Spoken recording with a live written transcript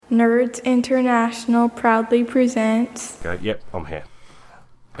Nerds International proudly presents. Yep, I'm here.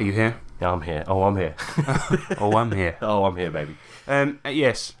 Are you here? Yeah, I'm here. Oh, I'm here. Oh, I'm here. Oh, I'm here, baby.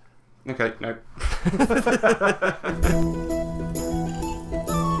 Yes. Okay, no.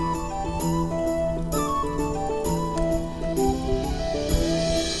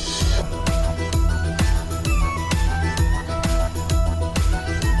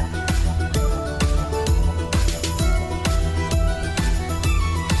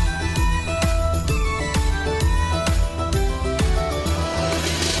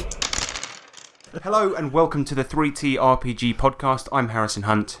 Hello and welcome to the 3T RPG podcast. I'm Harrison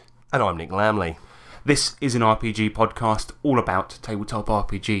Hunt. And I'm Nick Lamley. This is an RPG podcast all about tabletop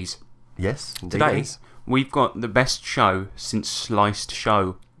RPGs. Yes, indeed. Today, we've got the best show since Sliced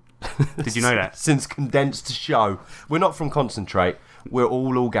Show. Did you know that? Since Condensed Show. We're not from Concentrate. We're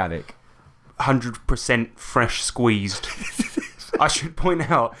all organic. 100% fresh squeezed. I should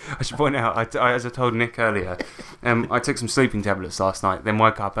point out, as I told Nick earlier, I took some sleeping tablets last night, then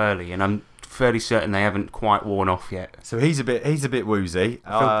woke up early, and I'm fairly certain they haven't quite worn off yet. So he's a bit woozy.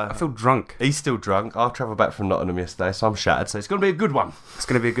 I feel drunk. He's still drunk. I travelled back from Nottingham yesterday, so I'm shattered. So it's going to be a good one. It's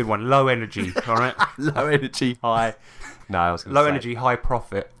going to be a good one. Low energy, all right? Low energy, high. No, I was going to Low say. energy, high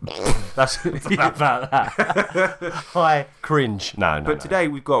profit. That's about that. High cringe. No. But today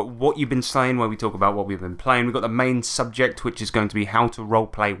we've got What You've Been Slaying, where we talk about what we've been playing. We've got the main subject, which is going to be how to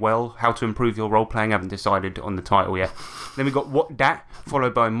roleplay well, how to improve your roleplaying. I haven't decided on the title yet. Then we've got What Dat,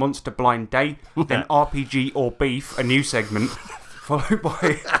 followed by Monster Blind Date. Then RPG or Beef, a new segment. Followed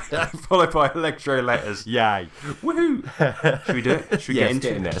by Electro Letters. Yay. Woohoo! Should we do it? Should we get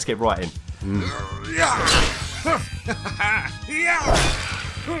into it? Let's get right in. And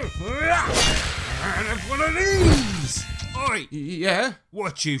have one of these. Oi, yeah?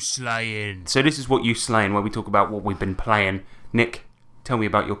 What you slaying? So this is What You Slaying, where we talk about what we've been playing. Nick, tell me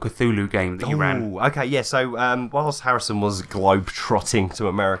about your Cthulhu game that you ran. Okay, yeah, so whilst Harrison was globe-trotting to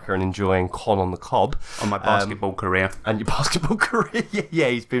America and enjoying Con on the Cob... On my basketball career. And your basketball career, yeah,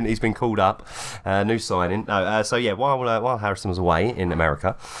 he's been called up. New signing. No, so yeah, while Harrison was away in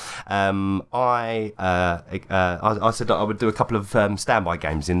America, I said that I would do a couple of standby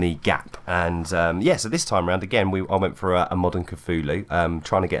games in the gap. And so this time around, again, I went for a modern Cthulhu,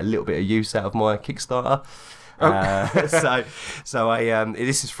 trying to get a little bit of use out of my Kickstarter. So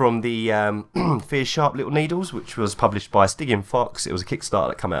this is from the Fear Sharp Little Needles, which was published by Stygian Fox. It was a Kickstarter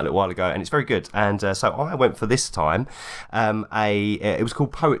that came out a little while ago, and it's very good. And so I went for this time. It was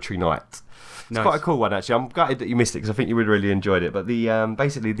called Poetry Night. It's quite a cool one, actually. I'm gutted that you missed it because I think you would really enjoyed it. But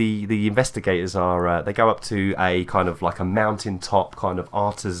basically the investigators are they go up to a kind of like a mountaintop kind of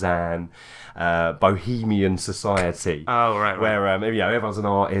artisan bohemian society. Oh, right. Where everyone's an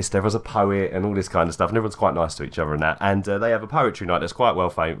artist, everyone's a poet, and all this kind of stuff, and everyone's quite nice to each other and that. And they have a poetry night that's quite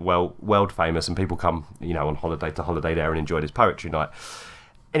world famous, and people come on holiday to holiday there and enjoy this poetry night.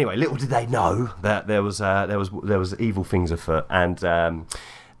 Anyway, little did they know that there was evil things afoot, and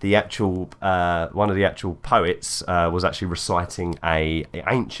the actual one of the actual poets was actually reciting a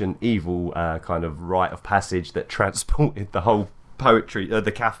ancient evil kind of rite of passage that transported the whole poetry,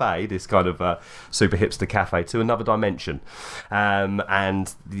 the cafe, this kind of super hipster cafe, to another dimension,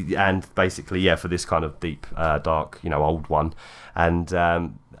 and basically, for this kind of deep, dark, old one, and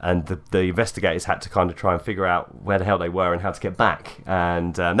the investigators had to kind of try and figure out where the hell they were and how to get back,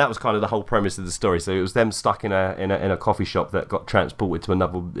 and that was kind of the whole premise of the story. So it was them stuck in a coffee shop that got transported to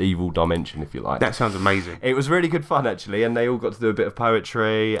another evil dimension, if you like. That sounds amazing. It was really good fun, actually, and they all got to do a bit of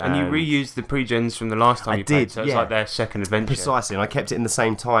poetry. And you reused the pre-gens from the last time you played, so it's like their second adventure. Precisely, and I kept it in the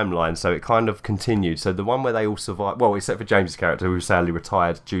same timeline, so it kind of continued. So the one where they all survived, well, except for James's character, who sadly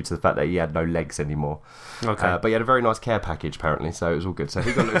retired due to the fact that he had no legs anymore. Okay. But he had a very nice care package, apparently, so it was all good. So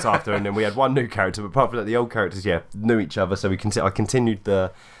he got looked after, and then we had one new character, but apart from that, the old characters, knew each other, so I continued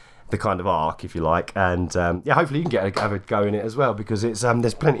the kind of arc, if you like, and hopefully you can have a go in it as well, because it's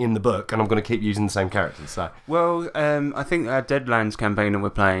there's plenty in the book, and I'm going to keep using the same characters. So I think our Deadlands campaign that we're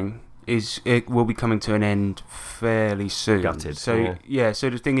playing will be coming to an end fairly soon. Gutted. So so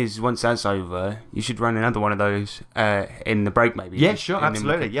the thing is, once that's over, you should run another one of those in the break, maybe. Yeah, sure,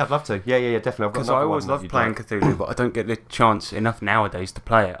 absolutely. Yeah, I'd love to. Yeah, definitely. Because I always love playing Cthulhu, but I don't get the chance enough nowadays to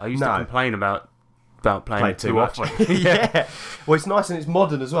play it. I used to complain about playing too often. Yeah. Well, it's nice and it's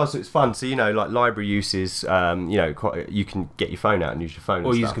modern as well, so it's fun. So like library uses, you can get your phone out and use your phone,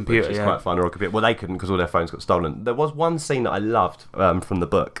 or and use stuff, computer. Which is quite fun, or a computer. Well, they couldn't because all their phones got stolen. There was one scene that I loved from the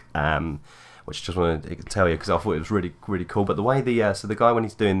book, which I just wanted to tell you because I thought it was really, really cool. But the way the guy, when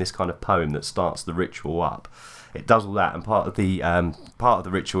he's doing this kind of poem that starts the ritual up, it does all that, and part of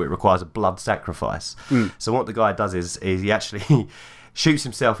the ritual, it requires a blood sacrifice. So what the guy does is he actually shoots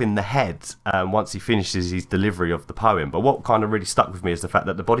himself in the head once he finishes his delivery of the poem. But what kind of really stuck with me is the fact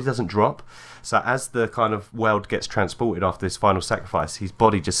that the body doesn't drop. So as the kind of world gets transported after this final sacrifice, his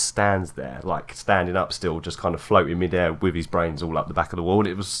body just stands there, like standing up still, just kind of floating midair with his brains all up the back of the wall. And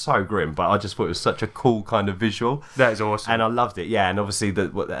it was so grim, but I just thought it was such a cool kind of visual. That is awesome. And I loved it, yeah. And obviously, the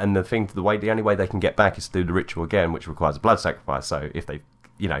only way they can get back is to do the ritual again, which requires a blood sacrifice. So if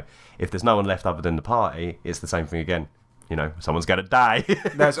there's no one left other than the party, it's the same thing again. Someone's going to die.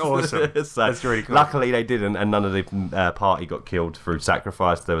 That's awesome. So, that's really cool. Luckily, they didn't, and none of the party got killed through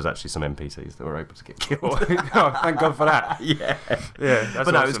sacrifice. There was actually some NPCs that were able to get killed. Oh, thank God for that. Yeah. That's but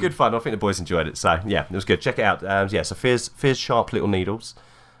awesome. no, it was good fun. I think the boys enjoyed it. So, yeah, it was good. Check it out. So Fear's Sharp Little Needles.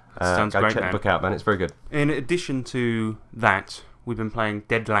 Sounds go great, check man. the book out, man. It's very good. In addition to that, we've been playing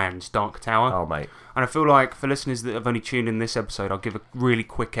Deadlands Dark Tower. Oh, mate. And I feel like for listeners that have only tuned in this episode, I'll give a really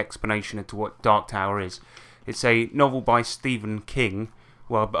quick explanation as to what Dark Tower is. It's a novel by Stephen King,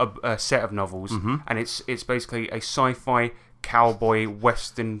 well, a set of novels, and it's basically a sci-fi, cowboy,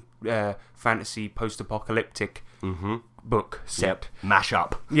 western, fantasy, post-apocalyptic book set. Yep. Mash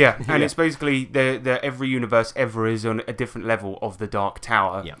up. Yeah, and it's basically every universe ever is on a different level of the Dark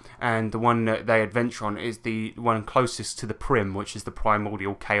Tower. Yeah. And the one that they adventure on is the one closest to the Prim, which is the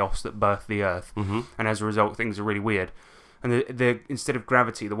primordial chaos that birthed the Earth. And as a result, things are really weird. And instead of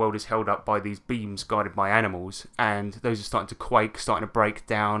gravity, the world is held up by these beams guided by animals, and those are starting to quake, starting to break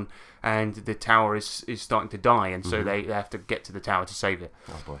down, and the tower is starting to die, and so they have to get to the tower to save it.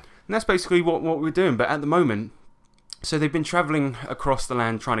 Oh, boy. And that's basically what we're doing. But at the moment, so they've been travelling across the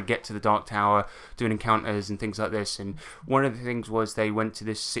land trying to get to the Dark Tower, doing encounters and things like this. And one of the things was they went to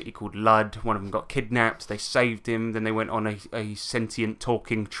this city called Lud. One of them got kidnapped. They saved him. Then they went on a sentient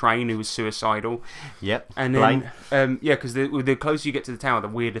talking train who was suicidal. Yep. And then, because the closer you get to the tower, the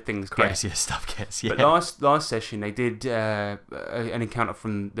weirder things get. Crazier stuff gets, yeah. But last session, they did an encounter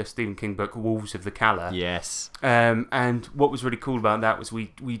from the Stephen King book, Wolves of the Calla. Yes. And what was really cool about that was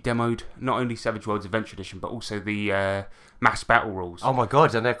we demoed not only Savage Worlds Adventure Edition, but also the mass battle rules. Oh my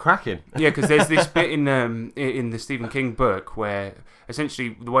god, and they're cracking. Yeah, because there's this bit in the Stephen King book where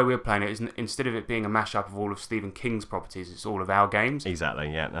essentially the way we're playing it is instead of it being a mashup of all of Stephen King's properties, it's all of our games.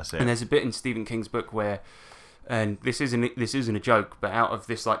 Exactly, yeah, that's it. And there's a bit in Stephen King's book where, and this isn't a joke, but out of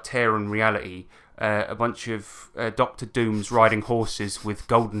this like tear in reality, a bunch of Doctor Dooms riding horses with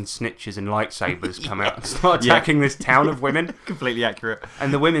golden snitches and lightsabers come out and start attacking this town of women. Completely accurate.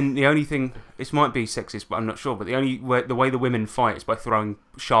 And the women, the only thing, this might be sexist, but I'm not sure, but the way the women fight is by throwing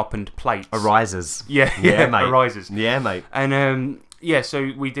sharpened plates. Arises. Yeah, mate. Arises. Yeah, mate. And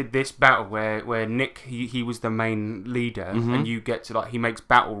so we did this battle where Nick, he was the main leader, and you get to he makes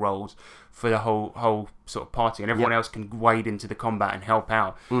battle rolls for the whole sort of party, and everyone else can wade into the combat and help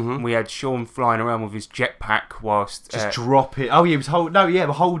out. And we had Sean flying around with his jetpack whilst just drop it. Oh, he was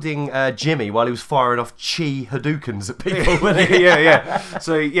holding Jimmy while he was firing off chi Hadoukens at people. Wasn't he? yeah.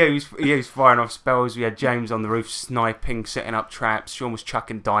 So he was firing off spells. We had James on the roof sniping, setting up traps. Sean was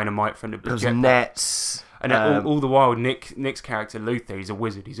chucking dynamite from the jetpack. Nets. And all the while, Nick's character Luther, he's a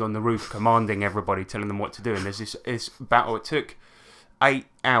wizard. He's on the roof commanding everybody, telling them what to do. And there's this battle. It took 8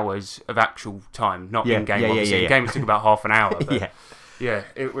 hours of actual time, not in-game, obviously. In-game it took about half an hour. But yeah,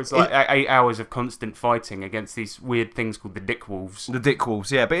 it was 8 hours of constant fighting against these weird things called the Dick Wolves. The Dick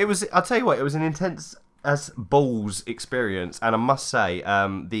Wolves, yeah. But I'll tell you what, it was an intense as balls experience. And I must say,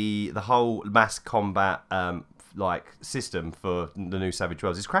 the whole mass combat system for the new Savage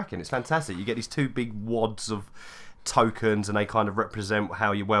Worlds is cracking. It's fantastic. You get these two big wads of tokens, and they kind of represent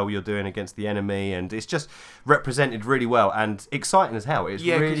how you're doing against the enemy, and it's just represented really well and exciting as hell. It's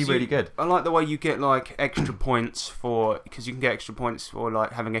really good. I like the way you get extra points because you can get extra points for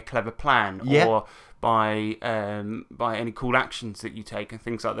having a clever plan or by any cool actions that you take and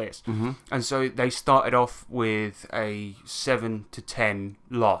things like this. And so they started off with a 7 to 10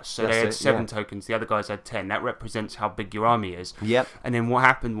 loss. So they had 7 tokens, the other guys had 10. That represents how big your army is. Yep. And then what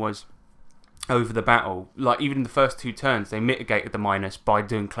happened was, over the battle, even in the first 2 turns, they mitigated the minus by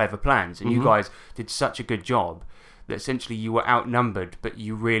doing clever plans, and you guys did such a good job that essentially you were outnumbered, but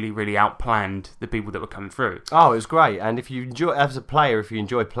you really, really outplanned the people that were coming through. Oh, it was great. And if you enjoy, as a player, if you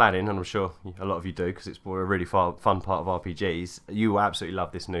enjoy planning, and I'm sure a lot of you do, because it's a really fun part of RPGs, you will absolutely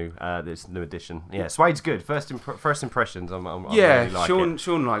love this new edition. Yeah, Suede's good. First impressions, I really like it.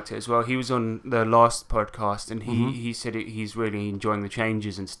 Sean liked it as well. He was on the last podcast, and he said he's really enjoying the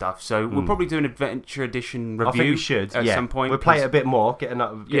changes and stuff. So we'll probably do an Adventure Edition review. I think we should at some point. We'll play it a bit more, get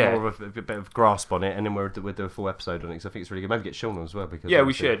more of a bit of grasp on it, and then we'll do a full episode on it, because I think it's really good. Maybe get Sean on as well, because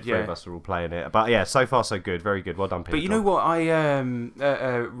we should. Three of us are all playing it. But yeah, so far so good. Very good. Well done, Peter. But you know what I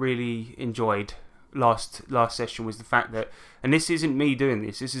really enjoyed last session was the fact that, and this isn't me doing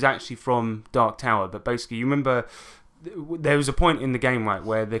this is actually from Dark Tower, but basically you remember there was a point in the game, right,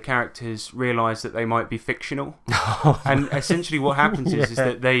 where the characters realise that they might be fictional, and essentially what happens is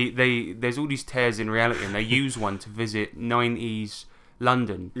that they there's all these tears in reality, and they use one to visit 90s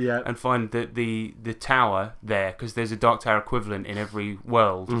London and find that the tower there, because there's a Dark Tower equivalent in every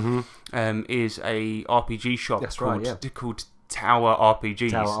world, is a RPG shop called Tower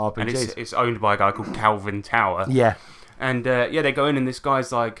RPGs. And it's owned by a guy called Calvin Tower. Yeah. And they go in, and this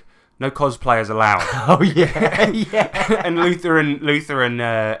guy's like, no cosplayers allowed. Oh yeah. And Luther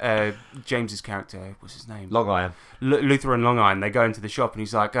and James's character, what's his name? Long Iron. Luther and Long Iron, they go into the shop, and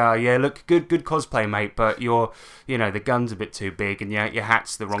he's like, look, good cosplay, mate, but the gun's a bit too big, and your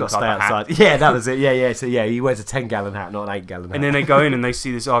hat's the wrong type of hat. Yeah, that was it. Yeah. So he wears a 10-gallon hat, not an 8-gallon hat. And then they go in and they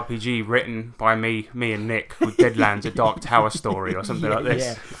see this RPG written by me and Nick called Deadlands, a Dark Tower story or something like this.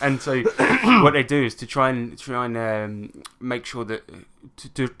 Yeah. And so what they do is to try and make sure that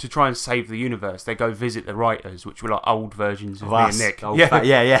to try and save the universe, they go visit the writers, which were like old versions of me and Nick.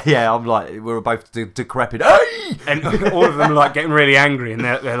 Yeah. I'm like, we were both decrepit. Hey! And all of them are like getting really angry, and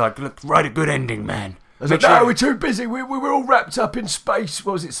they're like, look, write a good ending, man. I was like, no, we're too busy. We were all wrapped up in space.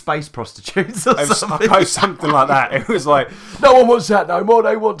 What was it? Space prostitutes or something? Something like that. It was like, no one wants that no more.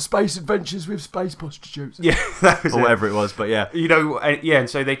 They want space adventures with space prostitutes. Yeah, that was or whatever it was. But yeah, and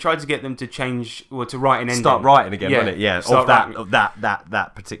so they tried to get them to change or to write an ending. Start writing again, wasn't it? Yeah, of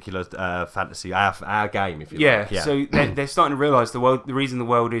that particular fantasy, our game, if you like. Yeah. So they're starting to realise the reason the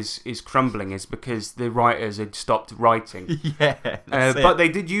world is crumbling is because the writers had stopped writing. Yeah, but they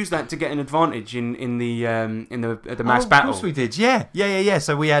did use that to get an advantage in the mass battle. Of course we did. Yeah.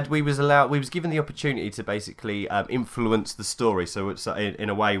 So we was given the opportunity to basically influence the story. So it's in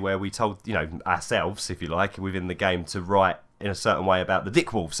a way where we told ourselves, if you like, within the game to write in a certain way about the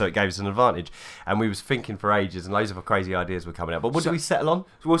Dick Wolf, so it gave us an advantage. And we was thinking for ages, and loads of crazy ideas were coming out. But what did we settle on?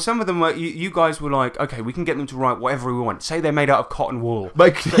 Well, some of them were, you guys were like, okay, we can get them to write whatever we want. Say they're made out of cotton wool.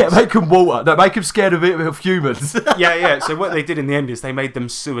 Make them water. No, make them scared of humans. Yeah. So what they did in the end is they made them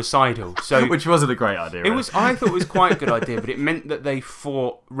suicidal. So which wasn't a great idea. I thought it was quite a good idea, but it meant that they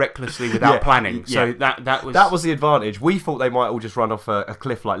fought recklessly without planning. So that was the advantage. We thought they might all just run off a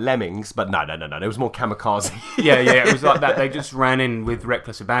cliff like lemmings, but no. There was more kamikaze. Yeah. It was like that. They just ran in with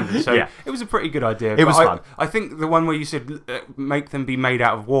reckless abandon. So it was a pretty good idea. It was fun. I think the one where you said make them be made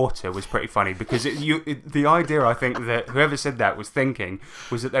out of water was pretty funny, because the idea, I think, that whoever said that was thinking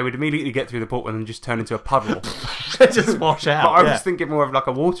was that they would immediately get through the portal and just turn into a puddle. Just wash out. But I was thinking more of like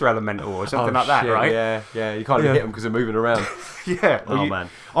a water elemental or something like that, right? Yeah. You can't even hit them because they're moving around. Yeah. Man.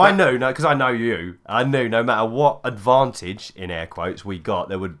 I knew, because I know you, I knew no matter what advantage, in air quotes, we got,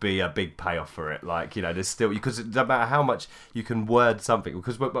 there would be a big payoff for it. Like, there's still, because no matter how much you can word something,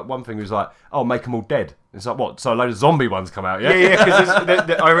 because one thing was like, make them all dead. It's like, what? So a load of zombie ones come out, yeah? Yeah,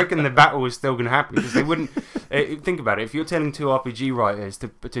 because I reckon the battle was still going to happen, because they wouldn't, think about it, if you're telling two RPG writers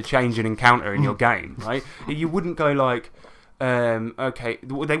to change an encounter in your game, right, you wouldn't go like, okay,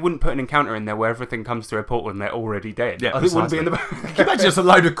 they wouldn't put an encounter in there where everything comes through a portal and they're already dead. Yeah, it wouldn't be in the. Can you imagine just a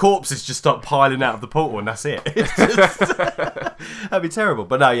load of corpses just start piling out of the portal and that's it? That'd be terrible.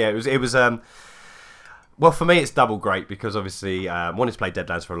 But no, yeah, it was. Well, for me, it's double great because obviously wanted to play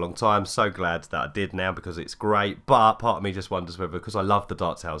Deadlands for a long time. So glad that I did now because it's great. But part of me just wonders whether, because I love the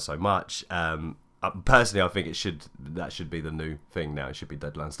Dark Tower so much. Personally, I think that should be the new thing now. It should be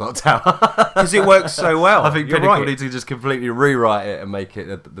Deadlands Dark Tower because it works so well. I think Pinnacle need to just completely rewrite it and make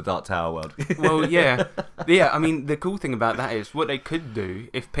it the Dark Tower world. Well, yeah. I mean, the cool thing about that is what they could do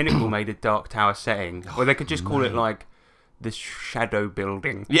if Pinnacle made a Dark Tower setting, or they could just call it like the Shadow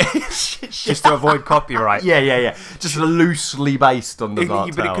Building. Yeah, just to avoid copyright. Yeah. Just loosely based on the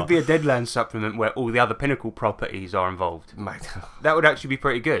Dark Tower. But it could be a Deadlands supplement where all the other Pinnacle properties are involved. Mate, that would actually be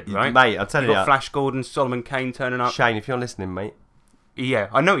pretty good, right? Mate, I'll tell you. Got Flash Gordon, Solomon Kane turning up. Shane, if you're listening, mate. Yeah,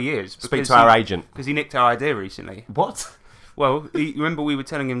 I know he is. Speak to our agent because he nicked our idea recently. What? Well, remember we were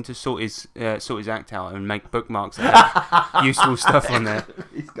telling him to sort his act out and make bookmarks that have useful stuff on there.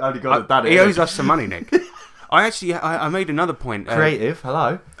 He's only got that. He owes us some money, Nick. I made another point. Creative,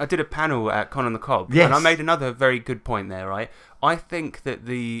 hello. I did a panel at Con on the Cob, yes. And I made another very good point there, right? I think that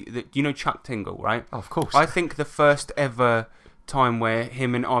you know Chuck Tingle, right? Oh, of course. I think the first ever time where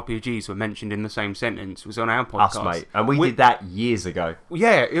him and RPGs were mentioned in the same sentence was on our podcast. Us, mate. And we did that years ago.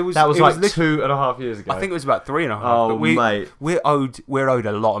 Yeah, it was. That was like 2.5 years ago. I think it was about 3.5. Oh, but mate. We're owed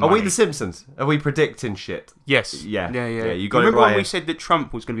a lot of money. Are we the Simpsons? Are we predicting shit? Yes. Yeah. You Remember got it right. when we said that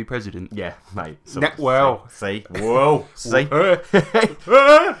Trump was going to be president? Yeah, mate. Well. See? Whoa. See?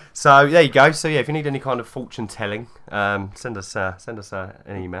 So there you go. So yeah, if you need any kind of fortune telling, send us an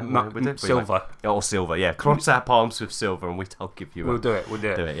email. We'll do it for you, Silver. mate. Or silver, yeah. Cross our palms with silver, and I'll give you. We'll do it. We'll do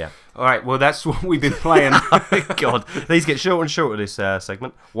it. Do it, yeah. All right. Well, that's what we've been playing. God, these get shorter and shorter. This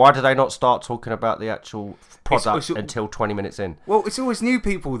segment. Why do they not start talking about the actual product until 20 minutes in? Well, it's always new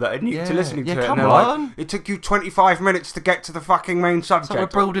people that are new to listening to it. Come and on. like, it took you 25 minutes to get to the fucking main subject. So we're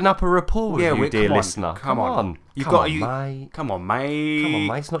building up a rapport with you, dear listener. Come on. Mate. Come on, mate. Come on,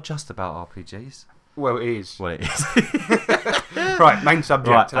 mate. It's not just about RPGs. Well, it is. Well, it is. Right, main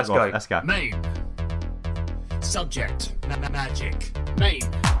subject. Right, Let's go. Let's go. Main. Subject. Magic. Main.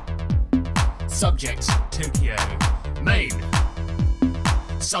 Subject. Tokyo. Main.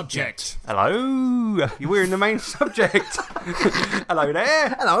 Subject. Hello. We're in the main subject. Hello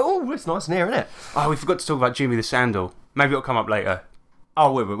there. Hello. Oh, it's nice in here, isn't it? Oh, we forgot to talk about Jimmy the Sandal. Maybe it'll come up later.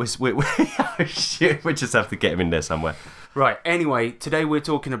 Oh, oh, shit. We just have to get him in there somewhere. Right, anyway, today we're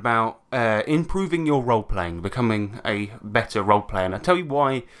talking about improving your role-playing, becoming a better role-player. And I'll tell you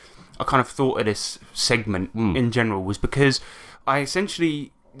why I kind of thought of this segment in general was because I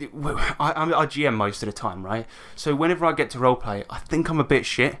essentially... I GM most of the time, right? So whenever I get to roleplay, I think I'm a bit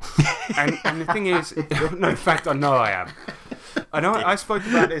shit. and the thing is... No, in fact, I know I am. I know I spoke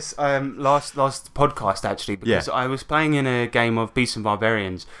about this last podcast, actually, because I was playing in a game of Beasts and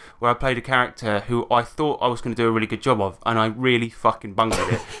Barbarians where I played a character who I thought I was going to do a really good job of, and I really fucking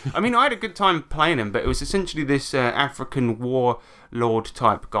bungled it. I mean, I had a good time playing him, but it was essentially this African warlord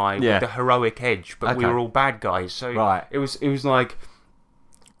type guy with the heroic edge, but we were all bad guys. So it was like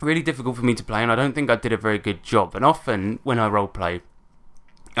really difficult for me to play, and I don't think I did a very good job. And often when I roleplay,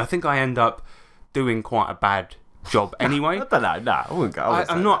 I think I end up doing quite a bad job anyway. I don't know. No, I wouldn't go.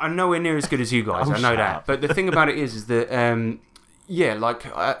 I'm nowhere near as good as you guys. I know that. But the thing about it is that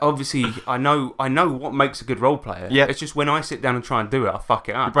obviously I know what makes a good role player. Yeah. It's just when I sit down and try and do it, I fuck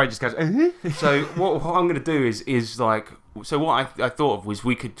it up. Your brain just goes. So what I'm going to do is like. So what I thought of was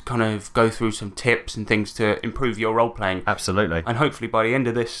we could kind of go through some tips and things to improve your role playing. Absolutely. And hopefully by the end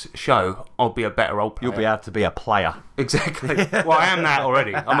of this show, I'll be a better role player. You'll be able to be a player. Exactly. Well, I am that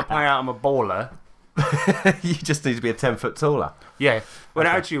already. I'm a player. I'm a baller. You just need to be a 10 foot taller. Yeah. Well,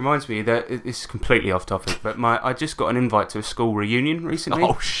 that actually reminds me that it's completely off topic, but I just got an invite to a school reunion recently.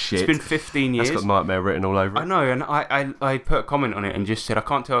 Oh shit! It's been 15 years. That's got nightmare written all over it. I know, and I put a comment on it and just said I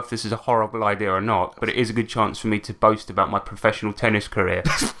can't tell if this is a horrible idea or not, but it is a good chance for me to boast about my professional tennis career.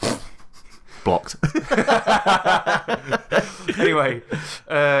 Blocked. Anyway,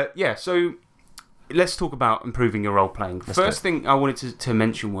 so let's talk about improving your role playing. First thing I wanted to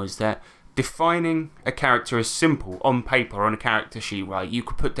mention was that defining a character as simple on paper on a character sheet, right? You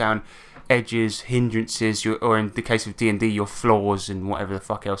could put down edges, hindrances, or in the case of D&D, your flaws and whatever the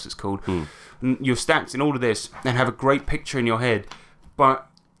fuck else it's called, your stats and all of this, and have a great picture in your head. But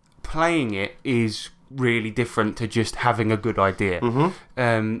playing it is really different to just having a good idea.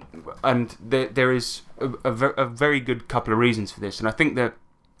 And there is a very good couple of reasons for this, and I think that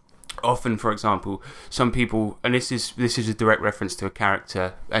often, for example, some people, and this is a direct reference to a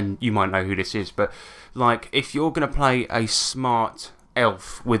character, and you might know who this is, but like if you're going to play a smart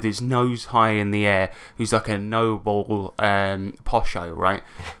elf with his nose high in the air, who's like a noble posho, right?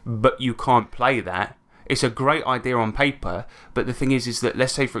 But you can't play that. It's a great idea on paper, but the thing is that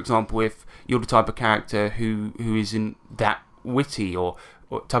let's say, for example, if you're the type of character who isn't that witty, or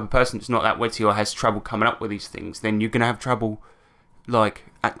type of person that's not that witty or has trouble coming up with these things, then you're going to have trouble like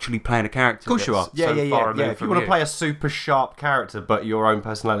actually playing a character. Of course you are. Yeah. If you want to play a super sharp character, but your own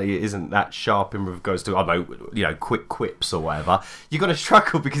personality isn't that sharp in regards to, I don't know, quick quips or whatever, you're going to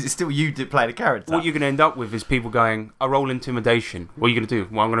struggle because it's still you playing a character. What you're going to end up with is people going, I roll intimidation. What are you going to do?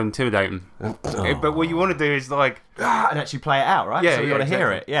 Well, I'm going to intimidate him. But what you want to do is like... and actually play it out, right? Yeah, so you want to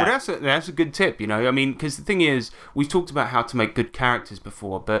hear it. Yeah. Well, that's a good tip, I mean, because the thing is, we've talked about how to make good characters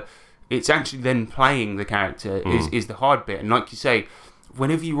before, but it's actually then playing the character is the hard bit. And like you say,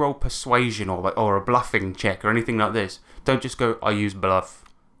 whenever you roll persuasion or a bluffing check or anything like this, don't just go, I use bluff.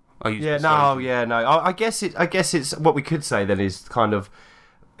 I use persuasion. No. I guess it's what we could say then is kind of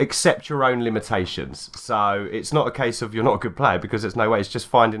accept your own limitations. So it's not a case of you're not a good player, because there's no way. It's just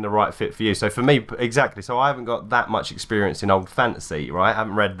finding the right fit for you. So for me, exactly. So I haven't got that much experience in old fantasy, right? I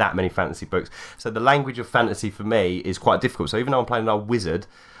haven't read that many fantasy books. So the language of fantasy for me is quite difficult. So even though I'm playing an old wizard,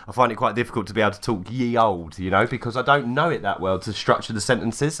 I find it quite difficult to be able to talk ye old, because I don't know it that well to structure the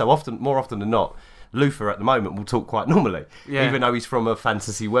sentences. So more often than not, Luther at the moment will talk quite normally, Yeah. even though he's from a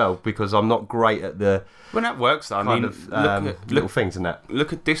fantasy world, because I'm not great at the When that works, though, I kind mean, of little things in that.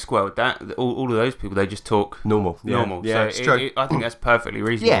 look at Discworld. All of those people, they just talk Normal. normal. Yeah, So it's true. I think that's perfectly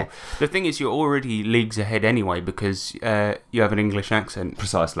reasonable. Yeah. The thing is, you're already leagues ahead anyway because you have an English accent.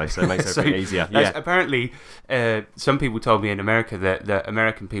 Precisely, so it makes So everything easier. that's- Yeah. Apparently, some people told me in America that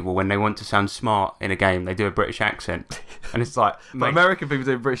American people, when they want to sound smart in a game, they do a British accent, and it's like, But mate, American people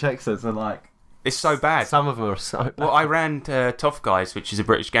do British accents and like it's so bad. some of them are so bad. Well, I ran Tough Guys, which is a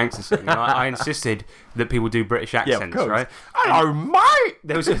British gangster thing, and I insisted that people do British accents, course. right? Hello, mate.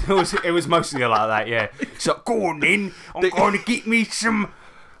 It was mostly like that, yeah. So go on in, I'm going to get me some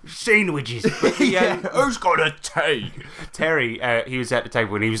sandwiches. But Who's got a tea? Terry, he was at the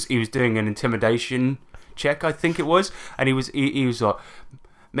table and he was doing an intimidation check, I think it was, and he was like,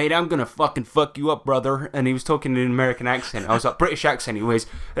 mate, I'm gonna fucking fuck you up, brother. And he was talking in an American accent. I was like, British accent. He was,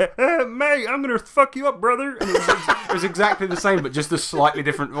 mate, I'm gonna fuck you up, brother. And it was exactly the same, but just a slightly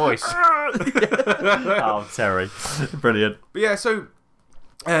different voice. Oh, Terry, brilliant. But yeah, so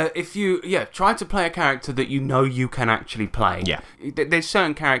if you try to play a character that you know you can actually play. Yeah. There's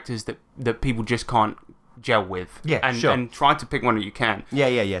certain characters that people just can't gel with. Yeah, and, sure. and try to pick one that you can.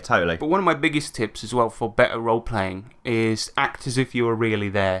 Yeah, totally. But one of my biggest tips as well for better role playing is act as if you were really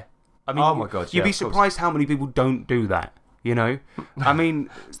there. I mean, Oh my God, you'd yeah, be of course. surprised how many people don't do that. You know, I mean,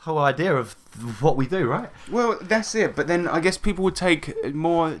 It's the whole idea of what we do, right? well, that's it. But then I guess people would take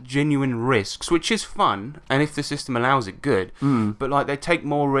more genuine risks, which is fun, and if the system allows it, good. But like they take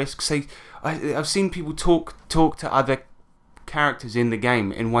more risks. I've seen people talk to other characters in the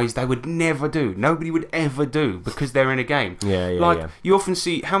game in ways they would never do. Nobody would ever do because they're in a game. Yeah, Like you often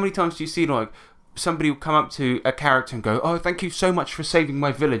see. How many times do you see like somebody will come up to a character and go, "Oh, thank you so much for saving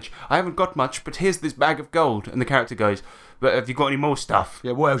my village. I haven't got much, but here's this bag of gold." And the character goes, "But have you got any more stuff?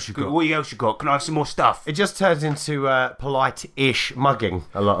 Yeah, what else you got? What else you got? Can I have some more stuff?" It just turns into polite-ish mugging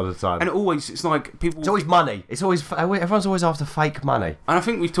a lot of the time. And it's like people. It's always money. It's always everyone's always after fake money. And I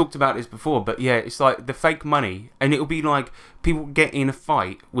think we've talked about this before, but yeah, it's like the fake money, and it'll be like people get in a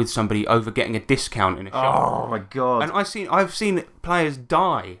fight with somebody over getting a discount in a shop. Oh my God. And I've seen players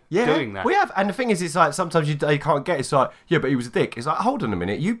die doing that. We have, and the thing is, it's like sometimes they can't get. It's like, yeah, but he was a dick. It's like, hold on a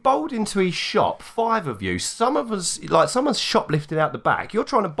minute, you bowled into his shop, 5 of you. Some of us, like someone's shoplifting out the back. You're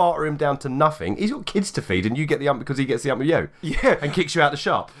trying to barter him down to nothing. He's got kids to feed, and you get the ump because he gets the ump with you. Yeah. and kicks you out the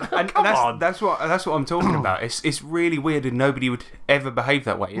shop. And Come on. that's what I'm talking about. It's really weird, and nobody would ever behave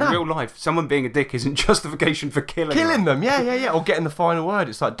that way in real life. Someone being a dick isn't justification for killing Killing them, yeah, or getting the final word.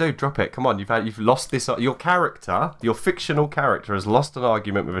 It's like, dude, drop it. Come on, you've lost this. Your character, your fictional character, has lost an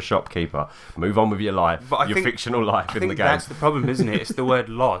argument with a shopkeeper. Move on with your life, But I your think- fictional life I in think the game. that's the problem, isn't it? It's the word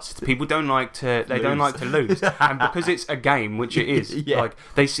lost. People don't like to. They don't like to lose, and because it's a game, which it is, Yeah. like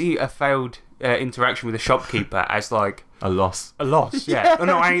they see a failed interaction with a shopkeeper as like A loss. a loss. Yeah. Oh,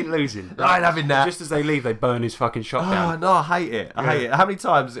 no, I ain't losing. I ain't having that. Just as they leave, they burn his fucking shop Oh down. no, I hate it. I hate it. How many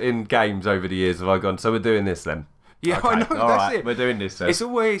times in games over the years have I gone, so we're doing this then? Yeah, Okay, I know. all That's right, it. we're doing this then. It's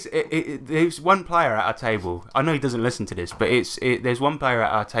always there's one player at our table. I know he doesn't listen to this, but there's one player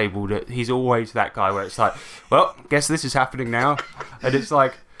at our table that he's always that guy where it's like, well, guess this is happening now, and it's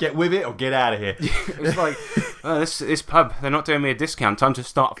like. Get with it or get out of here. It's like, oh, this pub, they're not doing me a discount. Time to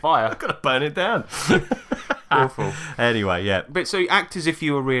start a fire. Gotta burn it down. Awful. Anyway, yeah. But so act as if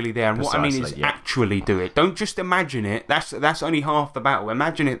you were really there, and what I mean is Precisely, yeah. actually do it. Don't just imagine it. That's only half the battle.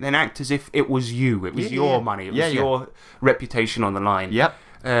 Imagine it, then act as if it was you. It was Yeah, your yeah. money. It was Yeah, yeah. your reputation on the line. Yep.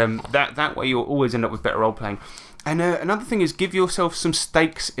 That way you'll always end up with better role playing. And another thing is give yourself some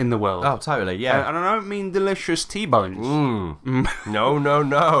stakes in the world. Oh, totally, yeah. And I don't mean delicious T-bones.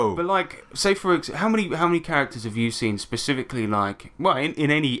 No. But like, say for how many characters have you seen specifically, like, well, in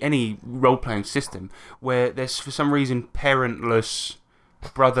any role playing system where there's for some reason parentless,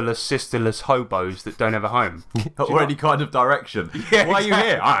 brotherless, sisterless hobos that don't have a home? or any kind of direction. Yeah, Why are you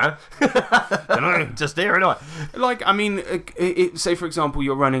here? I don't know. Just here and I. Like, I mean, say for example,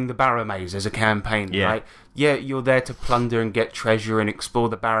 you're running the Barrow Maze as a campaign, Yeah. right? Yeah, you're there to plunder and get treasure and explore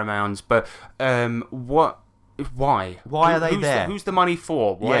the Barrow Mounds, but why? Why are they who's there? Who's the money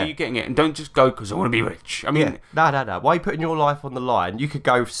for? Why Yeah. are you getting it? And don't just go because I want to be rich. I mean, No. Why are you putting your life on the line? You could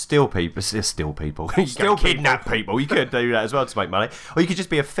go steal people. Steal people. You Steal could kidnap people. You could do that as well to make money. Or you could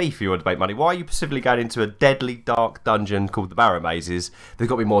just be a thief if you want to make money. Why are you specifically going into a deadly, dark dungeon called the Barrow Mazes? There's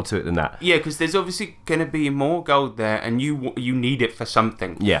got to be more to it than that. yeah, because there's obviously going to be more gold there, and you need it for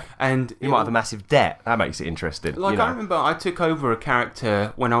something. Yeah. And You might have a massive debt. That makes it interesting. like, you know? I remember I took over a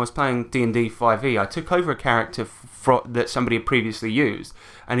character when I was playing D&D 5e. I took over a character that somebody had previously used,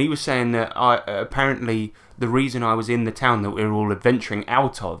 and he was saying that apparently the reason I was in the town that we were all adventuring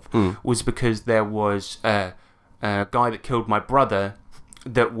out of was because there was a guy that killed my brother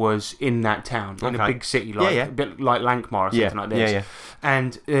that was in that town, in a big city, like a bit like Lankmar or something like this.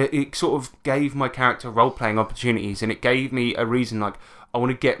 And it sort of gave my character role-playing opportunities, and it gave me a reason, like, I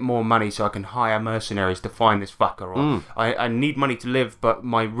want to get more money so I can hire mercenaries to find this fucker, or I need money to live, but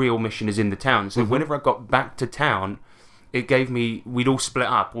my real mission is in the town. So whenever I got back to town, it gave me, we'd all split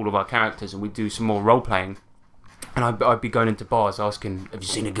up, all of our characters, and we'd do some more role-playing. And I'd be going into bars asking, have you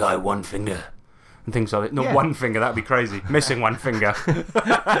seen a guy with one finger? And things like that. Not one finger, that'd be crazy. Missing one finger.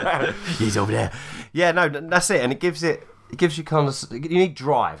 He's over there. Yeah, no, that's it. And it gives you kind of, you need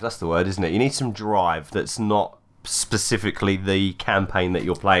drive, that's the word, isn't it? You need some drive that's not specifically the campaign that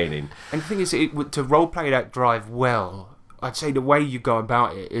you're playing in. And the thing is, to roleplay that drive well, I'd say the way you go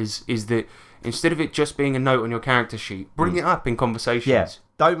about it is that instead of it just being a note on your character sheet, bring it up in conversations. Yeah,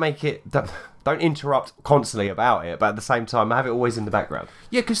 don't interrupt constantly about it, but at the same time, have it always in the background.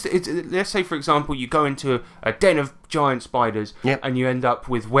 Yeah, because let's say, for example, you go into a den of giant spiders and you end up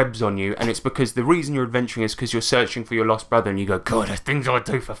with webs on you, and it's because the reason you're adventuring is because you're searching for your lost brother, and you go, God, there's things I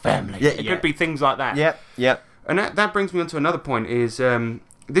do for family. Yeah, it could be things like that. Yep. And that brings me on to another point, is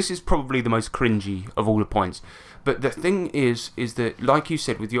this is probably the most cringy of all the points. But the thing is that, like you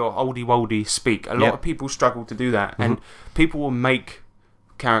said, with your oldie-woldy speak, a lot of people struggle to do that, and people will make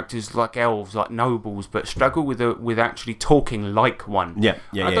characters like elves, like nobles, but struggle with actually talking like one.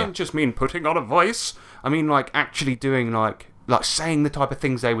 I don't just mean putting on a voice. I mean, like, actually doing, like saying the type of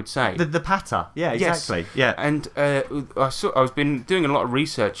things they would say. The patter. Yeah, exactly. Yes. Yeah. And I've been doing a lot of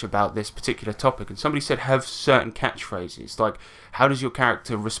research about this particular topic, and somebody said have certain catchphrases. Like, how does your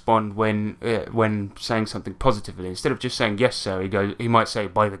character respond when saying something positively? Instead of just saying yes, sir, he might say,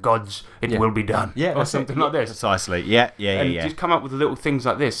 by the gods, it will be done. Yeah, or something like this. Precisely. Yeah. And just come up with little things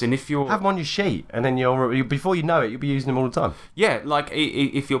like this. And if you're have them on your sheet, and then before you know it, you'll be using them all the time. Yeah, like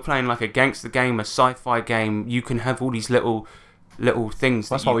if you're playing like a gangster game, a sci-fi game, you can have all these little things.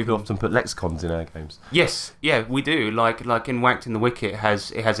 That's why we've often put lexicons in our games. Yes, yeah, we do. Like in Whacked in the Wicket, it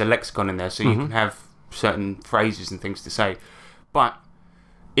has a lexicon in there, so you can have certain phrases and things to say. But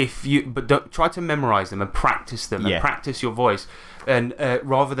don't try to memorize them and practice them and practice your voice, and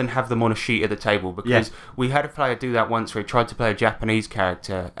rather than have them on a sheet at the table, because we had a player do that once where he tried to play a Japanese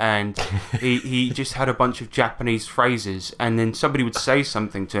character, and he just had a bunch of Japanese phrases, and then somebody would say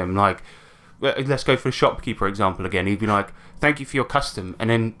something to him like, let's go for the shopkeeper example again. He'd be like, thank you for your custom, and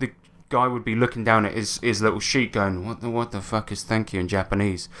then the guy would be looking down at his little sheet going, what the fuck is thank you in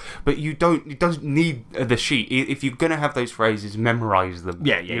Japanese? But you don't need the sheet. If you're going to have those phrases, memorize them.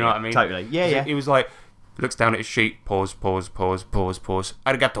 You know what I mean? Totally. Yeah. He was like, looks down at his sheet, pause,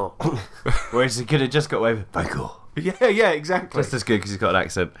 arigato. Whereas he could have just got away with thank you. Yeah, exactly. Just as good because he's got an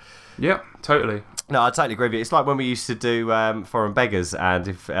accent. Yeah, totally. No, I totally agree with you. It's like when we used to do Foreign Beggars, and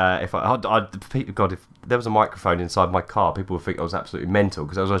if there was a microphone inside my car, people would think I was absolutely mental,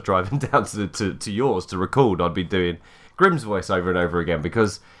 because as I was driving down to yours to record, I'd be doing Grimm's voice over and over again,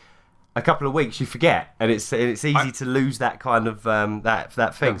 because a couple of weeks you forget, and it's easy to lose that kind of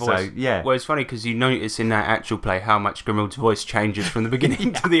that thing. So yeah. Well, it's funny because you notice in that actual play how much Grimild's voice changes from the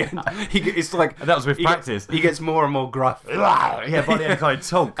beginning to the end. It's like, and that was with practice. He gets more and more gruff. Yeah, by the end, kind of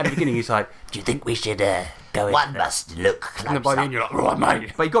talk. At the beginning, he's like, "Do you think we should go in?" One must look closer. And by the end, you're like, "Right,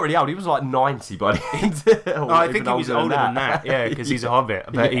 mate." But he got really old. He was like 90 by the end. I think he was older than that. Yeah, because he's a hobbit.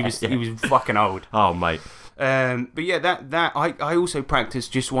 But he was fucking old. Oh, mate. But yeah, that I also practice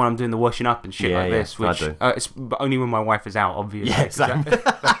just when I'm doing the washing up and shit like this, which it's only when my wife is out, obviously. Yeah, same.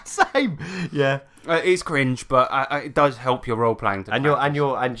 Same. Yeah. It's cringe, but it does help your role playing. And you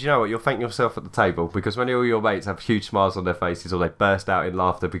know what? You'll thank yourself at the table, because when all your mates have huge smiles on their faces, or they burst out in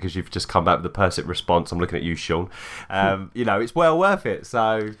laughter because you've just come back with a perfect response. I'm looking at you, Sean. It's well worth it.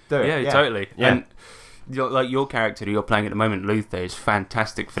 So do it. Yeah, totally. Yeah. And your character that you're playing at the moment, Luther, is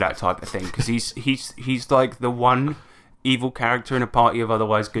fantastic for that type of thing, because he's like the one evil character in a party of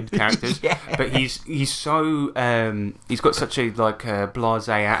otherwise good characters. But he's so he's got such a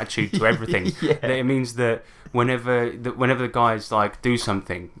blasé attitude to everything that it means that whenever the guys do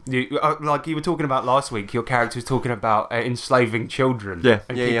something, like you were talking about last week, your character was talking about enslaving children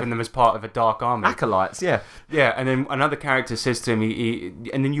and keeping them as part of a dark army, acolytes. Yeah, and then another character says to him,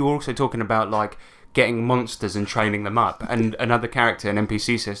 and then you're also talking about getting monsters and training them up, and another character, an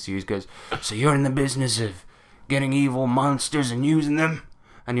NPC, says to you, goes, "So you're in the business of getting evil monsters and using them?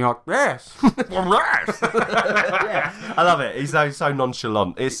 And you're like, yes. Well, yes. Yeah, I love it. He's so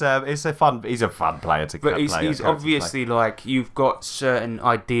nonchalant. He's a fun player to But play. he's obviously like, you've got certain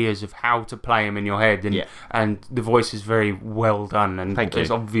ideas of how to play him in your head, and the voice is very well done, and it's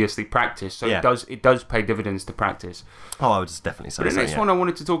obviously practiced. So it does pay dividends to practice. Oh, I would just definitely say but so. The next one I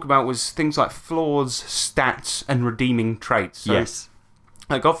wanted to talk about was things like flaws, stats, and redeeming traits. So, yes.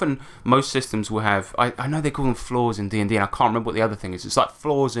 Like often, most systems will have. I know they call them flaws in D&D, and I can't remember what the other thing is. It's like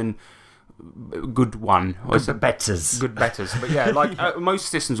flaws in good one. Good betters. Good betters. But yeah, like most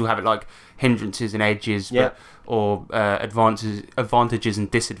systems will have it like hindrances and edges, or advantages and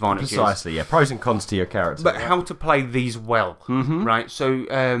disadvantages. Precisely. Yeah. Pros and cons to your character. But how to play these well, right? So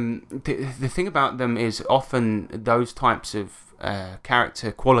the thing about them is often those types of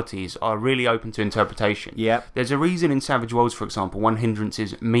character qualities are really open to interpretation. Yeah. There's a reason in Savage Worlds, for example, one hindrance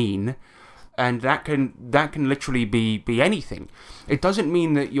is mean, and that can literally be anything. It doesn't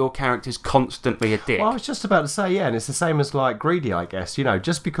mean that your character's constantly a dick. Well, I was just about to say, and it's the same as like greedy, I guess.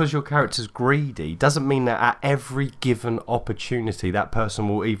 Just because your character's greedy doesn't mean that at every given opportunity that person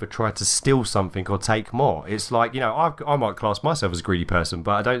will either try to steal something or take more. It's like, I might class myself as a greedy person,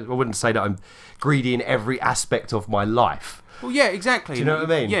 but I wouldn't say that I'm greedy in every aspect of my life. Well, yeah, exactly. Do you know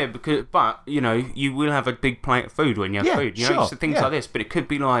what I mean? Yeah, but you will have a big plate of food when you have food. Sure. So things like this, but it could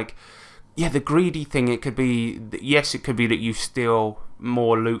be like, the greedy thing. It could be it could be that you steal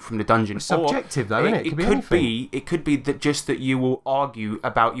more loot from the dungeon. It's subjective, though, isn't it? It could be that you will argue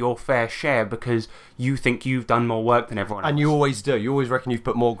about your fair share because you think you've done more work than everyone else. And you always do. You always reckon you've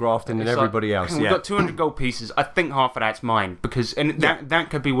put more graft in than everybody else. We've got 200 gold pieces. I think half of that's mine that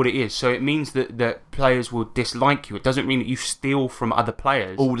could be what it is. So it means that players will dislike you. It doesn't mean that you steal from other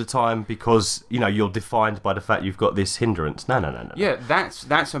players all the time because you're defined by the fact you've got this hindrance. No. Yeah,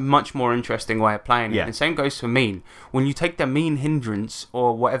 that's a much more interesting way of playing it. Yeah. And same goes for mean. When you take the mean hindrance,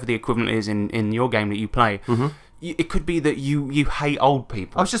 or whatever the equivalent is in your game that you play, it could be that you hate old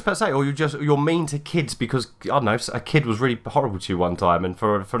people. I was just about to say, or you're mean to kids because, I don't know, a kid was really horrible to you one time, and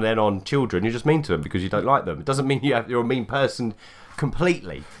from then on, children, you're just mean to them because you don't like them. It doesn't mean you're a mean person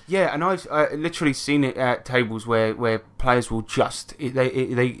completely. Yeah, and I've literally seen it at tables where players will just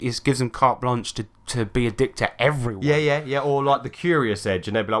it gives them carte blanche to be a dick to everyone. Yeah. Or like the curious edge,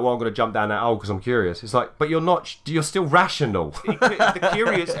 and they'd be like, "Well, I'm going to jump down that hole because I'm curious." It's like, but you're not. You're still rational. The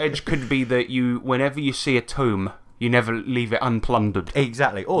curious edge could be that whenever you see a tomb, you never leave it unplundered.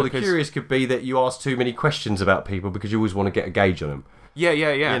 Exactly. Or the curious could be that you ask too many questions about people because you always want to get a gauge on them. Yeah.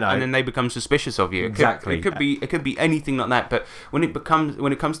 And then they become suspicious of you. Exactly. It could be anything like that. But when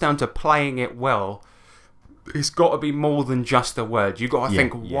it comes down to playing it well, it's got to be more than just a word. You've got to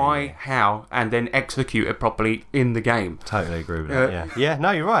think why, how, and then execute it properly in the game. Totally agree with that. Yeah.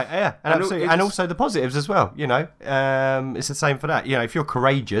 No, you're right. Yeah, and absolutely, and also the positives as well. It's the same for that. If you're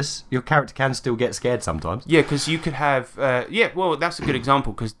courageous, your character can still get scared sometimes. Yeah, because you could have. Well, that's a good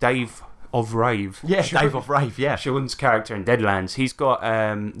example because Dave of Rave. Yeah, Dave of Rave. Yeah, Sean's character in Deadlands. He's got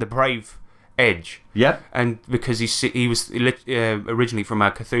the brave edge. Yep. And because he was originally from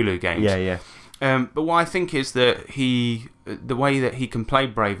our Cthulhu games. Yeah. But what I think is that the way that he can play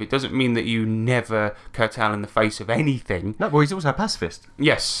brave, it doesn't mean that you never curtail in the face of anything. No, well, he's also a pacifist.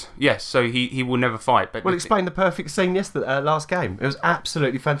 Yes. So he will never fight. But explain the perfect scene yesterday, last game. It was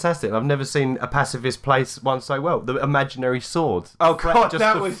absolutely fantastic. I've never seen a pacifist play one so well. The imaginary sword. Oh God,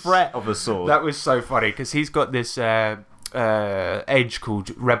 that was threat of a sword. That was so funny because he's got this edge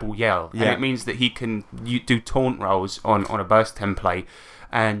called Rebel Yell, and it means that he can do taunt rolls on a burst template.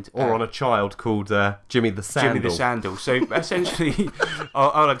 Or on a child called Jimmy the Sandal. So essentially,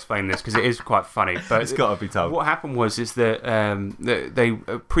 I'll explain this because it is quite funny. But it's got to be told. What happened was that they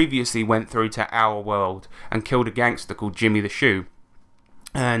previously went through to our world and killed a gangster called Jimmy the Shoe.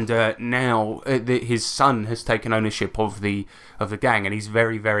 And now his son has taken ownership of the gang, and he's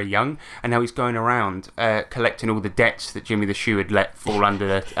very, very young. And now he's going around collecting all the debts that Jimmy the Shoe had let fall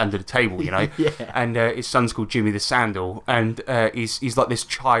under the table, Yeah. And his son's called Jimmy the Sandal, and he's like this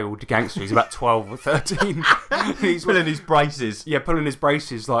child gangster. He's about 12 or 13. He's pulling his braces. Yeah, pulling his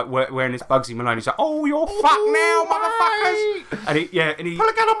braces, like wearing his Bugsy Malone. He's like, "Oh, you're fucked now, motherfuckers!" And he pull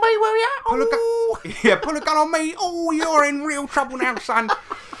a gun on me, will ya? Pull a gun on me. Oh, you're in real trouble now, son.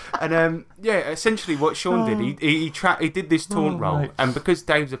 And essentially what Sean did, he did this taunt roll, mate. and because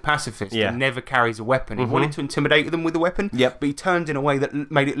Dave's a pacifist and never carries a weapon, he wanted to intimidate them with a weapon. Yep. But he turned in a way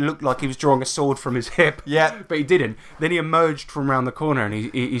that made it look like he was drawing a sword from his hip. Yep. But he didn't. Then he emerged from around the corner, and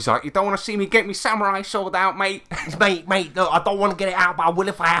he's like, "You don't want to see me get me samurai sword out, mate." mate, look, I don't want to get it out, but I will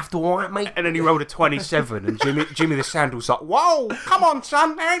if I have to, alright, mate? And then he rolled a 27, and Jimmy the Sandal's like, "Whoa, come on,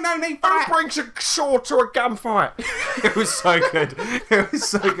 son, there ain't no need for that." Brings a sword to a gunfight. It was so good. It was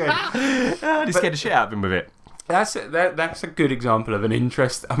so good. He scared the shit out of him with it. That's a good example of an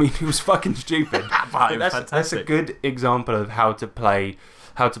interest. I mean, it was fucking stupid. But it was That's a fantastic. good example of how to play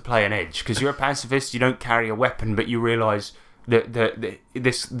an edge, because you're a pacifist. You don't carry a weapon, but you realise that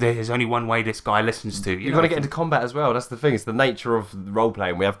there's only one way this guy listens to. You've got to get into combat as well. That's the thing. It's the nature of role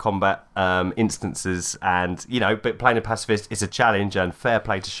playing. We have combat instances, and but playing a pacifist is a challenge. And fair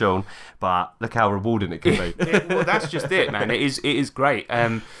play to Sean, but look how rewarding it can be. Well, that's just it, man. It is great.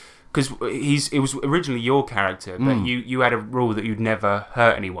 Because it was originally your character, but you had a rule that you'd never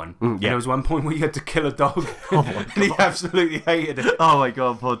hurt anyone. And there was one point where you had to kill a dog, and he absolutely hated it. Oh my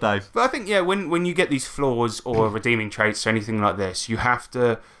god, poor Dave. But I think when you get these flaws or redeeming traits or anything like this, you have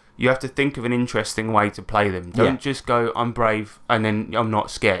to think of an interesting way to play them. Don't just go, "I'm brave," and then "I'm not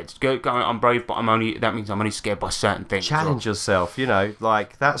scared." Go, "I'm brave, but that means I'm only scared by certain things." Challenge yourself,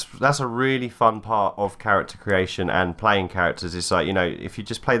 like that's a really fun part of character creation and playing characters. It's like, if you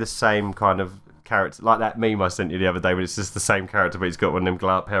just play the same kind of character, like that meme I sent you the other day, but it's just the same character, but he's got one of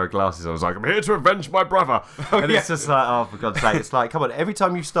them pair of glasses. I was like, "I'm here to avenge my brother," it's just like, oh, for God's sake, it's like, come on, every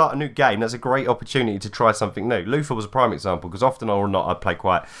time you start a new game, that's a great opportunity to try something new. Luther was a prime example, because often or not I play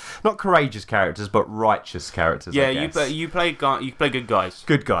quite not courageous characters, but righteous characters. Yeah, I guess. you play good guys.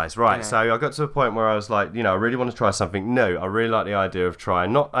 Good guys, right. Yeah. So I got to a point where I was like, I really want to try something new. I really like the idea of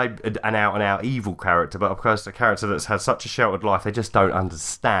trying not an out-and-out evil character, but of course a character that's had such a sheltered life they just don't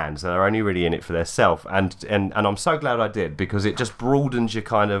understand, so they're only really in it for their self. And I'm so glad I did, because it just broadens your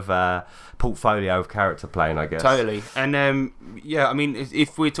kind of portfolio of character playing, I guess. Totally. And I mean,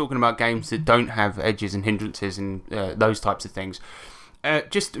 if we're talking about games that don't have edges and hindrances and those types of things,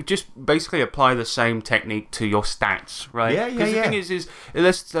 just basically apply the same technique to your stats, right? Yeah. Because the thing is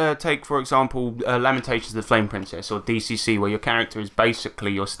let's take, for example, Lamentations of the Flame Princess, or DCC, where your character is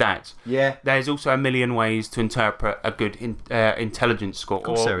basically your stats. Yeah. There's also a million ways to interpret a good intelligence score,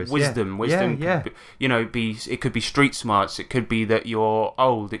 or wisdom. Wisdom could be, it could be street smarts. It could be that you're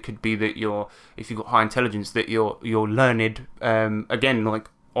old. It could be that if you've got high intelligence, that you're learned. Again, like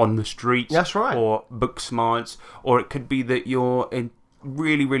on the streets. That's right. Or book smarts, or it could be that you're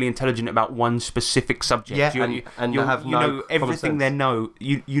really, really intelligent about one specific subject. Yeah, you have know everything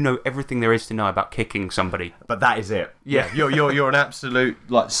you know everything there is to know about kicking somebody. But that is it. Yeah. You're an absolute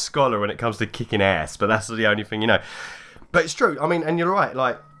scholar when it comes to kicking ass, but that's the only thing you know. But it's true. I mean, and you're right.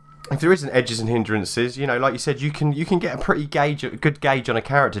 Like, if there isn't edges and hindrances, like you said, you can get a good gauge on a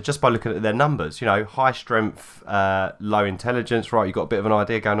character just by looking at their numbers. High strength, low intelligence. Right, you've got a bit of an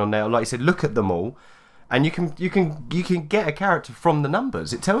idea going on there. Like you said, look at them all. And you can get a character from the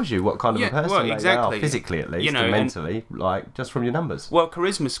numbers. It tells you what kind of a person they are, physically at least, and mentally, like just from your numbers. Well,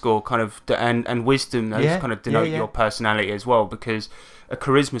 charisma score kind of and wisdom, those kind of denote your personality as well, because a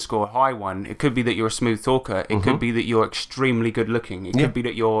charisma score, a high one, it could be that you're a smooth talker. It could be that you're extremely good looking. It could be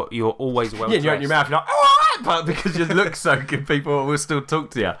that you're always well dressed. You're in your mouth, you're like, "Oh," but because you look so good, people will still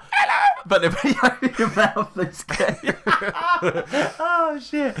talk to you. Hello. But the your mouth is good. Oh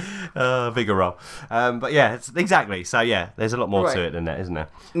shit! Bigger role. But yeah, exactly. So yeah, there's a lot more to it than that, isn't there?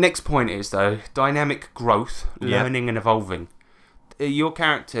 Next point is though, dynamic growth, learning and evolving. Your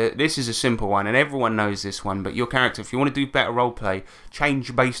character, this is a simple one, and everyone knows this one, but your character, if you want to do better roleplay,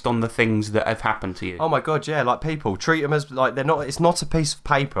 change based on the things that have happened to you. Oh my god, yeah, like people, treat them as like they're not. It's not a piece of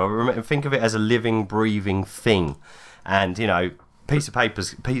paper. Think of it as a living, breathing thing, and pieces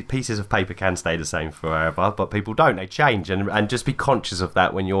of paper can stay the same forever, but people don't. They change, and just be conscious of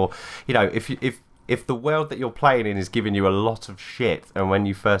that when you're, if the world that you're playing in is giving you a lot of shit, and when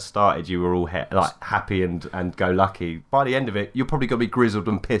you first started you were all happy and go lucky, by the end of it you're probably going to be grizzled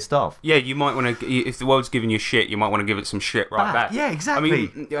and pissed off. Yeah, you might want to, if the world's giving you shit, you might want to give it some shit back. Yeah, exactly.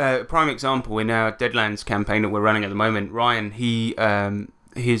 I mean, prime example, in our Deadlands campaign that we're running at the moment, Ryan,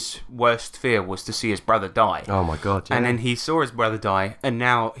 his worst fear was to see his brother die. Oh my god! Yeah. And then he saw his brother die, and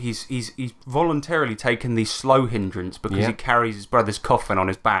now he's voluntarily taken the slow hindrance because he carries his brother's coffin on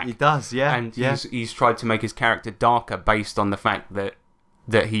his back. He does, yeah. And he's tried to make his character darker based on the fact that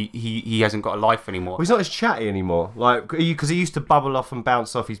that he hasn't got a life anymore. Well, he's not as chatty anymore, like because he used to bubble off and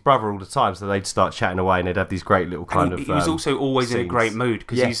bounce off his brother all the time. So they'd start chatting away, and they'd have these great little kind of. He was also always in a scenes. um, great mood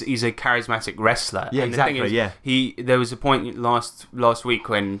because Yeah. he's a charismatic wrestler. Yeah, And the thing exactly, is, yeah. There was a point last week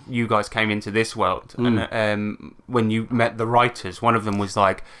when you guys came into this world, and when you met the writers, one of them was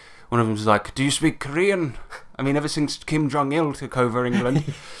like, "Do you speak Korean?" I mean, ever since Kim Jong Il took over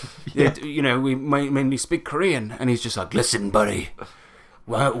England, we mainly speak Korean, and he's just like, "Listen, buddy.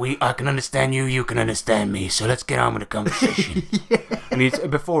 Well, I can understand you, you can understand me, so let's get on with the conversation."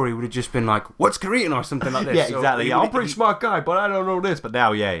 And before he would have just been like, "What's Korean?" or something like this. Yeah, So exactly. he Yeah, I'm a would- pretty smart guy, but I don't know this. But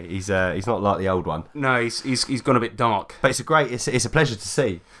now, yeah, he's not like the old one. No, he's gone a bit dark. But it's a pleasure to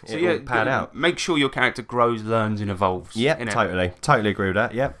see. So it all pan out. make sure your character grows, learns, and evolves. Yeah, innit? totally agree with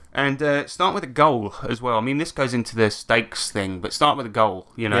that. Yeah, And start with a goal as well. I mean, this goes into the stakes thing, but start with a goal.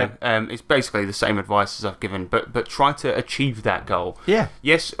 It's basically the same advice as I've given, but try to achieve that goal. yeah,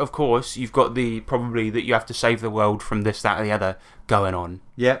 Yes, of course, you've got probably that you have to save the world from this, that, or the other going on.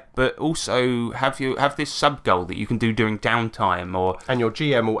 yeah. But also have this sub goal that you can do during downtime or And your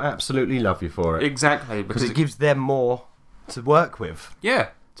GM will absolutely love you for it exactly because it gives them more to work with. yeah,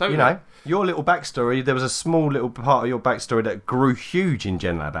 totally. You know, your little backstory. There was a small little part of your backstory that grew huge in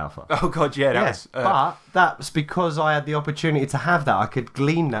Gen Lab Alpha. Oh god, yeah, that was. But that's because I had the opportunity to have that. I could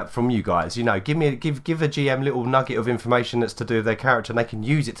glean that from you guys. You know, give a GM little nugget of information that's to do with their character, and they can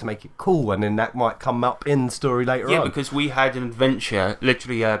use it to make it cool, and then that might come up in the story later on. Yeah, because we had an adventure,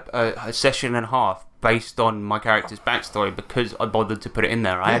 literally a session and a half, based on my character's backstory because I bothered to put it in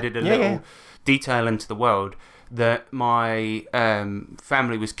there. I added a little detail into the world that my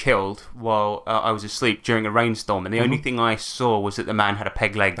family was killed while I was asleep during a rainstorm, and the only thing I saw was that the man had a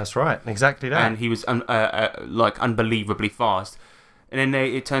peg leg. That's right, exactly that. And he was unbelievably fast. And then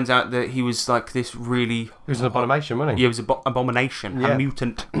it turns out that he was like this really... It was an abomination, wasn't he? He was an abomination, Yeah. a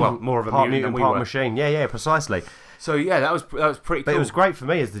mutant, well, more of a Part mutant than mutant, we part were. machine. Yeah, precisely. So yeah, that was pretty But cool. it was great for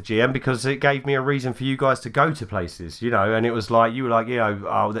me as the GM because it gave me a reason for you guys to go to places, and it was like, you were like,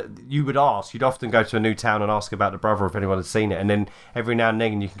 you would ask, you'd often go to a new town and ask about the brother if anyone had seen it, and then every now and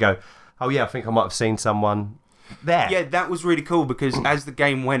then you can go, oh yeah, I think I might have seen someone there. Yeah, that was really cool because as the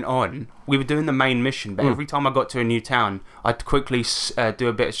game went on, we were doing the main mission, but every time I got to a new town, I'd quickly do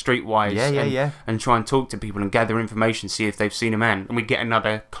a bit of streetwise and try and talk to people and gather information, see if they've seen a man, and we'd get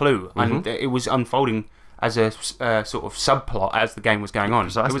another clue. And it was unfolding as a sort of subplot as the game was going on.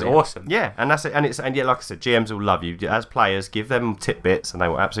 Precisely. It was awesome. Yeah, and that's it. And yeah, like I said, GMs will love you as players. Give them tidbits, and they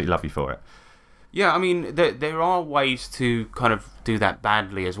will absolutely love you for it. Yeah, I mean, there are ways to kind of do that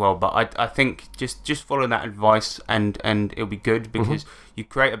badly as well, but I think just follow that advice and it'll be good because you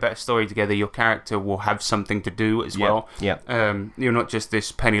create a better story together. Your character will have something to do as well. Yeah. You're not just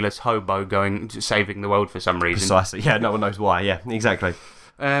this penniless hobo saving the world for some reason. Precisely. Yeah, no one knows why. Yeah, exactly.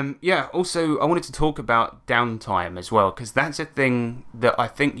 Also, I wanted to talk about downtime as well, because that's a thing that I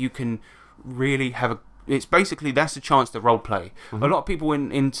think you can really have it's basically, that's a chance to roleplay. A lot of people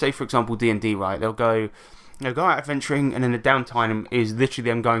in say, for example, D&D, right, they'll go out adventuring, and then the downtime is literally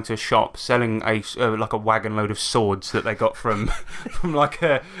them going to a shop, selling like a wagon load of swords that they got from like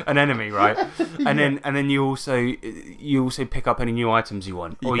an enemy, right? And then you also pick up any new items you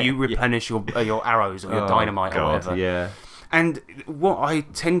want, or you replenish your arrows or your dynamite or whatever. Yeah. And what I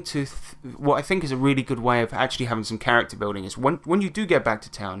think is a really good way of actually having some character building is when you do get back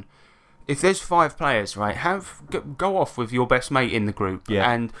to town, if there's 5 players, right, go off with your best mate in the group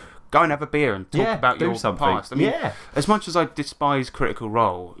and go and have a beer and talk about your past. I mean, as much as I despise Critical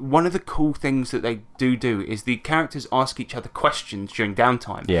Role, one of the cool things that they do is the characters ask each other questions during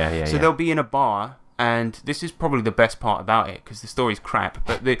downtime. So they'll be in a bar. And this is probably the best part about it, because the story's crap.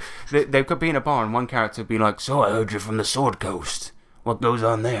 But they could be in a bar and one character would be like, "So I heard you're from the Sword Coast. What goes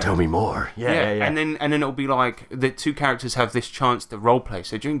on there? Tell me more." Yeah. And then it'll be like the 2 characters have this chance to roleplay.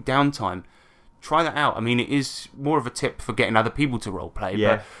 So during downtime, try that out. I mean, it is more of a tip for getting other people to roleplay.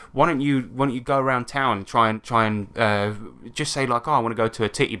 Yeah. But why don't you go around town and try and just say like, "Oh, I want to go to a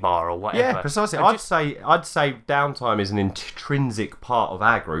titty bar" or whatever. Yeah, precisely. I'd say downtime is an intrinsic part of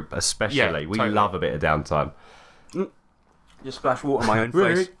our group, especially. Yeah, we totally. love a bit of downtime. Just splash water on my own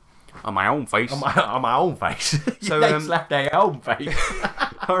Really? face. On my own face. On my own face. So, They slapped their own face.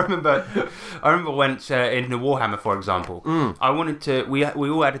 I remember once in the Warhammer, for example, I wanted to. We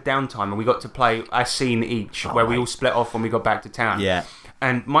all had a downtime and we got to play a scene each, where we all split off when we got back to town. Yeah.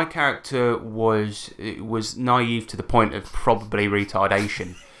 And my character was naive to the point of probably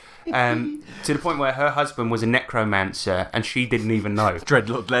retardation, To the point where her husband was a necromancer and she didn't even know.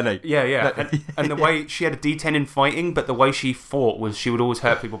 Dreadlord Lenny. Yeah. And the way she had a D10 in fighting, but the way she fought was she would always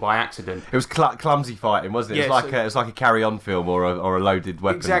hurt people by accident. It was clumsy fighting, wasn't it? Yeah, it was like a carry-on film or a loaded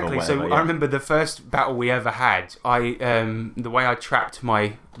weapon. Exactly. Or whatever, So I remember the first battle we ever had. The way I trapped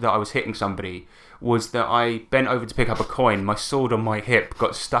that I was hitting somebody was that I bent over to pick up a coin. My sword on my hip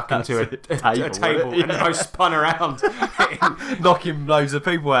got stuck into a table, and then I spun around, knocking loads of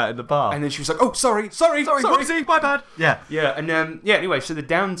people out in the bar. And then she was like, "Oh, sorry, whoopsie, my bad." Yeah. And anyway, so the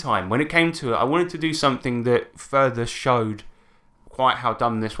downtime, when it came to it, I wanted to do something that further showed quite how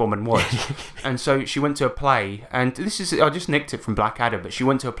dumb this woman was. And so she went to a play, and I just nicked it from Blackadder, but she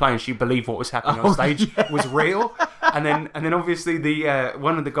went to a play and she believed what was happening on stage was real. And then obviously the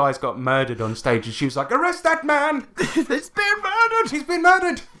one of the guys got murdered on stage, and she was like, "Arrest that man! He's been murdered! He's been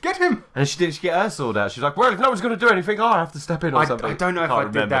murdered! Get him!" And she get her sword out. She's like, "Well, if no one's going to do anything, I have to step in or something." I don't know if I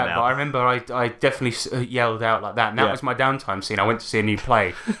did that, but I remember I definitely yelled out like that, and that was my downtime scene. I went to see a new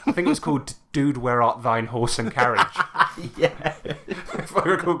play. I think it was called "Dude, Where Art Thine Horse and Carriage?" Yeah. If I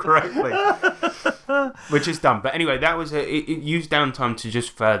recall correctly. Which is dumb. But anyway, that was it used downtime to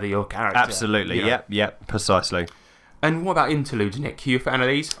just further your character. Absolutely, you know? Yep, precisely. And what about interludes, Nick? Are you a fan of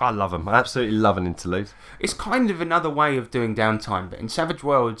these? I love them. I absolutely love an interlude. It's kind of another way of doing downtime, but in Savage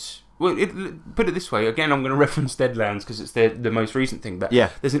Worlds... Well, put it this way. Again, I'm going to reference Deadlands because it's the most recent thing. But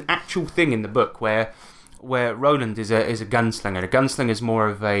there's an actual thing in the book where Roland is a gunslinger. A gunslinger is more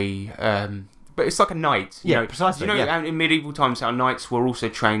of a... but it's like a knight. Precisely. In medieval times, our knights were also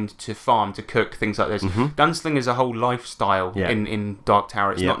trained to farm, to cook, things like this. Mm-hmm. Gunslinger is a whole lifestyle in Dark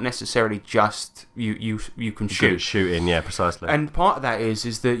Tower. It's not necessarily just you can shoot. Shooting, precisely. And part of that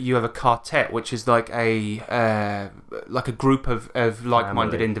is that you have a quartet, which is like a group of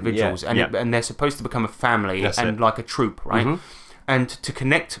like-minded individuals, and they're supposed to become a family like a troop, right? Mm-hmm. And to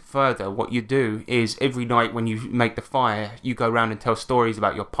connect further, what you do is every night when you make the fire, you go around and tell stories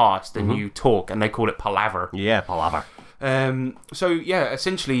about your past, and you talk, and they call it palaver. Yeah, palaver.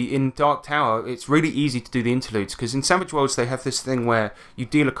 Essentially in Dark Tower, it's really easy to do the interludes, because in Savage Worlds they have this thing where you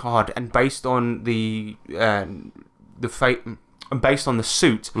deal a card, and based on the fate... based on the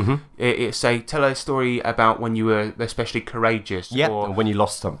suit, it say tell a story about when you were especially courageous, or when you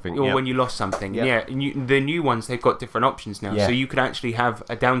lost something, when you lost something. And the new ones, they've got different options now, so you could actually have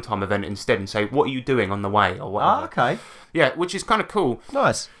a downtime event instead and say, what are you doing on the way, or whatever. Okay. Which is kind of cool.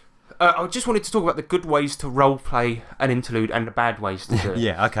 Nice. I just wanted to talk about the good ways to role play an interlude and the bad ways to do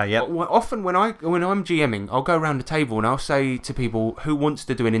it. Often when I'm GMing, I'll go around the table and I'll say to people, who wants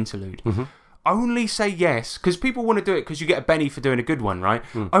to do an interlude? Only say yes, because people want to do it because you get a Benny for doing a good one, right?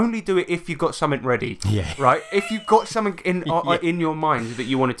 Only do it if you've got something ready, right? If you've got something in your mind that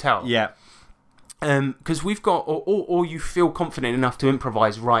you want to tell, because we've got, or you feel confident enough to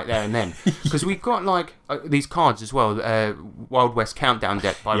improvise right there and then, because we've got like these cards as well, Wild West Countdown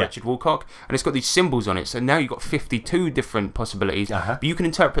deck by Richard Woolcock, and it's got these symbols on it, so now you've got 52 different possibilities, but you can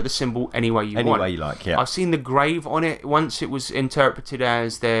interpret the symbol any way you want. Any way you like, I've seen the grave on it once. It was interpreted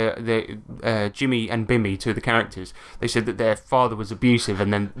as the Jimmy and Bimmy, two of the characters. They said that their father was abusive,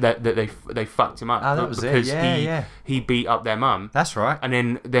 and then that they fucked him up because he beat up their mum. That's right.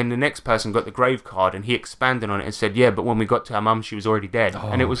 And then the next person got the grave card, and he expanded on it and said, but when we got to our mum, she was already dead.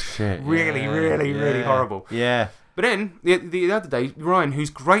 And it was really horrible. Yeah. But then, the other day, Ryan, who's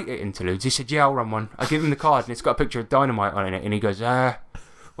great at interludes, he said, I'll run one. I give him the card, and it's got a picture of Dynamite on it, and he goes, well,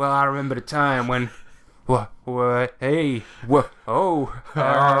 I remember the time when...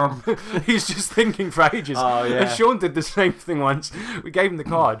 He's just thinking for ages. And Sean did the same thing once. We gave him the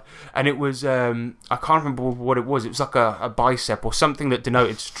card, and it was, I can't remember what it was. It was like a bicep or something that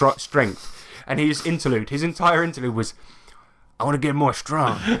denoted strength. And his entire interlude was, I want to get more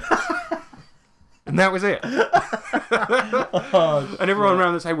strong. And that was it. And everyone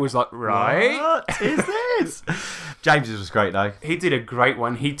around the table was like, right? What is this? James's was great, though. He did a great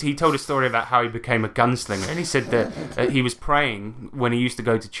one. He told a story about how he became a gunslinger. And he said that he was praying when he used to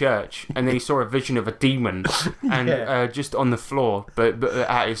go to church. And then he saw a vision of a demon. And just on the floor, but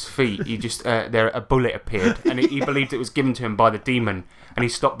at his feet, a bullet appeared. And he believed it was given to him by the demon. And he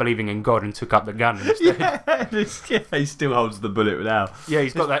stopped believing in God and took up the gun instead. He still holds the bullet now. Yeah,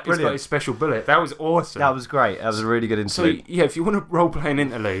 he's got his special bullet. That was awesome. That was great. That was a really good interlude. So, if you want to role-play an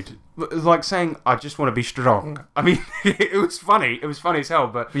interlude, like saying, I just want to be strong. I mean, it was funny. It was funny as hell.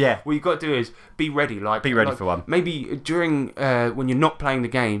 But Yeah. what you've got to do is be ready. Be ready for one. Maybe during when you're not playing the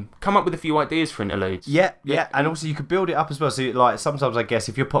game, come up with a few ideas for interludes. Yeah, and also you could build it up as well. So, like, sometimes I guess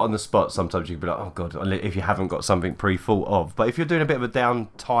if you're put on the spot, sometimes you could be like, oh god, if you haven't got something pre-thought of. But if you're doing a bit of a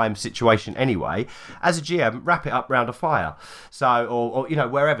downtime situation anyway, as a GM, wrap it up round a fire. So, or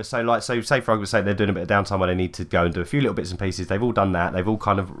wherever. So, like, say for argument's sake, they're doing a bit of downtime where they need to go and do a few little bits and pieces. They've all done that. They've all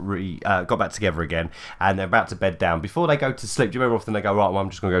kind of got back together again, and they're about to bed down. Before they go to sleep, do you remember often they go, right, well, I'm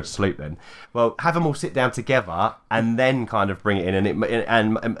just going to go to sleep then? Well, have them all sit down together and then kind of bring it in,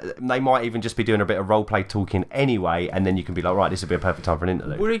 and they might even just be doing a bit of role play talking anyway, and then you can be like, right, this would be a perfect time for an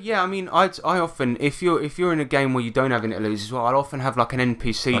interlude. Well, yeah, I mean, I often, if you're in a game where you don't have interludes as well, I'll often have like an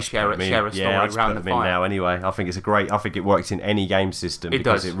NPC share a story around the fire. Now anyway, I think it works in any game system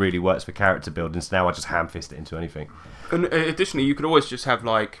because it really works for character building. So now I just ham-fist it into anything. And additionally, you could always just have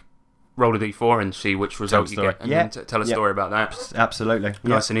like roll a d4 and see which result you get, and then tell a story about that. Absolutely,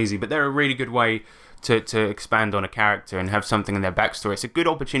 nice and easy. But they're a really good way to expand on a character and have something in their backstory. It's a good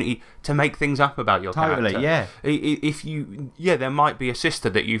opportunity to make things up about your character. Totally, yeah. If there might be a sister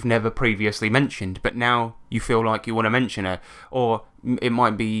that you've never previously mentioned, but now you feel like you want to mention her, or it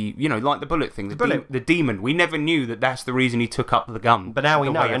might be, like the bullet thing, the demon. We never knew that's the reason he took up the gun. But now we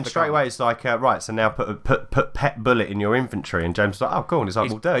know, and straight away it's like, right, so now put pet bullet in your inventory, and James is like, oh, cool, and it's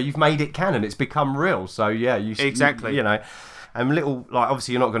like, well, duh, you've made it canon, it's become real, so yeah, exactly. And little, like,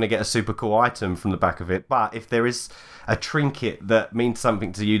 obviously you're not going to get a super cool item from the back of it, but if there is a trinket that means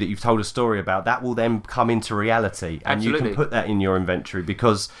something to you that you've told a story about, that will then come into reality, and Absolutely. you can put that in your inventory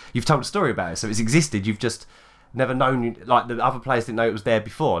because you've told a story about it, so it's existed, you've just never known, like the other players didn't know it was there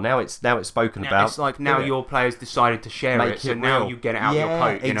before. Now it's spoken about. It's like now your players decided to share it, so now you get it out of your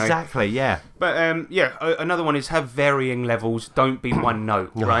coat. Exactly, yeah. But another one is have varying levels. Don't be one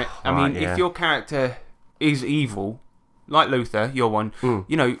note, right? If your character is evil, like Luther, your one,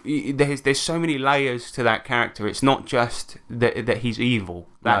 there's so many layers to that character. It's not just that he's evil.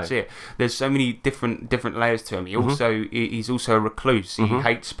 That's it. There's so many different layers to him. He's also a recluse. He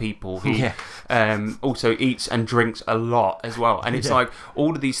hates people. He also eats and drinks a lot as well. And it's like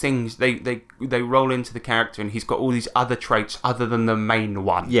all of these things they roll into the character, and he's got all these other traits other than the main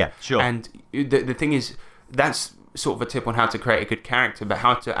one. Yeah, sure. And the thing is, that's sort of a tip on how to create a good character, but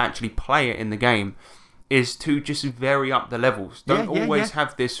how to actually play it in the game is to just vary up the levels. Don't always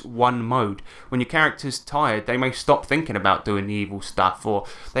have this one mode. When your character's tired, they may stop thinking about doing the evil stuff, or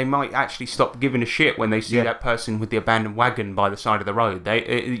they might actually stop giving a shit when they see that person with the abandoned wagon by the side of the road.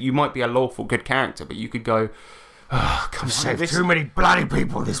 You might be a lawful good character, but you could go, oh, come on, saved too many bloody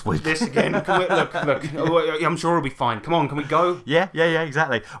people this week. This again. Look. I'm sure it'll be fine. Come on, can we go? Yeah,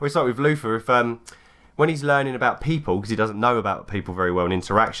 exactly. We start with Luther. If when he's learning about people, because he doesn't know about people very well and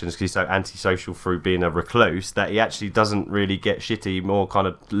interactions, because he's so antisocial through being a recluse, that he actually doesn't really get shitty, he more kind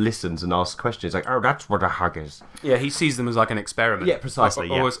of listens and asks questions, like, oh, that's what a hug is. Yeah, he sees them as like an experiment. Yeah, precisely,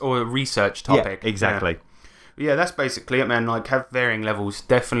 or a research topic. Yeah, exactly. Yeah, that's basically it, man. Like, have varying levels.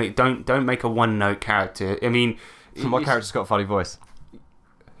 Definitely don't make a one-note character. I mean... My character's got a funny voice.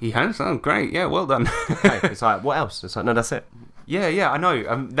 He has? Oh, great. Yeah, well done. Okay, it's like, what else? It's like, no, that's it. Yeah, I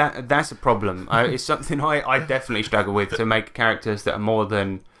know. That's a problem. It's something I definitely struggle with, to make characters that are more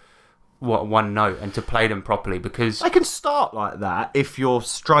than one note and to play them properly, because they can start like that if you're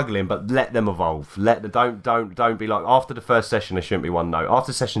struggling, but let them evolve. Don't be like, after the first session they shouldn't be one note.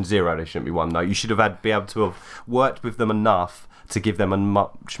 After session 0 they shouldn't be one note. You should have be able to have worked with them enough to give them a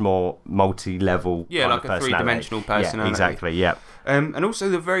much more multi-level like a three-dimensional personality. Yeah, exactly, yeah. And also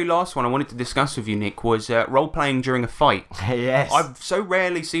the very last one I wanted to discuss with you, Nick, was role-playing during a fight. Yes. I so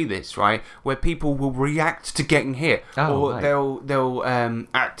rarely see this, right, where people will react to getting hit, or they'll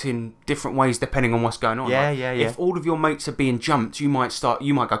act in different ways depending on what's going on. Yeah. If all of your mates are being jumped, you might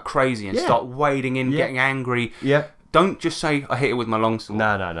go crazy and start wading in, getting angry. Yeah. Don't just say, I hit it with my longsword.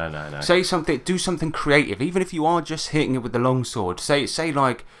 No. Say something, do something creative, even if you are just hitting it with the longsword. Say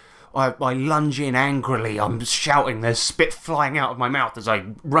like, I lunge in angrily, I'm shouting, there's spit flying out of my mouth as I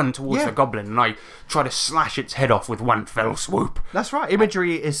run towards the goblin, and I try to slash its head off with one fell swoop. That's right.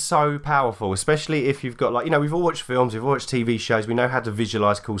 Imagery is so powerful, especially if you've got, like, we've all watched films, we've all watched TV shows, we know how to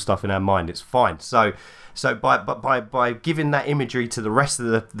visualise cool stuff in our mind, it's fine. So by giving that imagery to the rest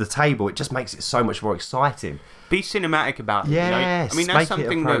of the table, it just makes it so much more exciting. Be cinematic about it. Yes, I mean, that's make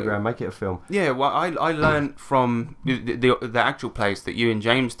it a program, make it a film. Yeah, well, I learned from the actual plays that you and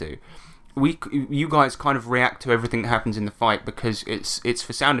James do. you guys kind of react to everything that happens in the fight because it's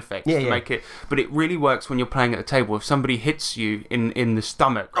for sound effects to make it, but it really works when you're playing at the table. If somebody hits you in the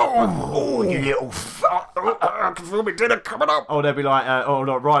stomach, oh, you little fuck, I can feel my dinner coming up. Or they'll be like, Ryan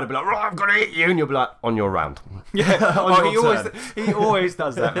will be like, right, I'm going to hit you, and you'll be like, on your round. Yeah, he always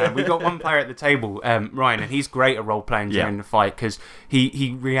does that, man. We've got one player at the table, Ryan, and he's great at role playing during the fight because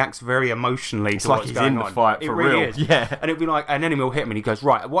he reacts very emotionally to what's going on. It's like he's in the fight for real. real. Yeah. And it'll be like, and then he'll hit him, and he goes,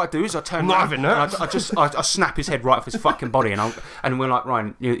 right, what I do is I turn Not around, having and that. I snap his head right off his fucking body, and we're like,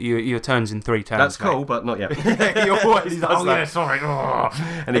 Ryan, your turn's in 3 turns. That's mate. cool, but not yet. He always does that. Yeah, sorry. Oh.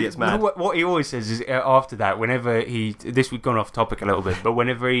 And he gets mad. What he always says is after that, whenever we've gone off topic a little bit, but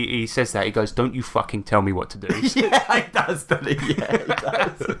whenever he says that, he goes, "Don't you fucking tell me what to do." Yeah, he does, doesn't he? Yeah, he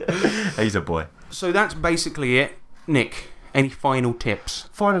does. He's a boy. So that's basically it. Nick, any final tips?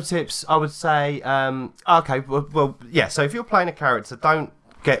 Final tips, I would say, yeah, so if you're playing a character, don't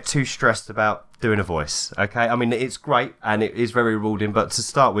get too stressed about doing a voice, okay? I mean, it's great, and it is very rewarding, but to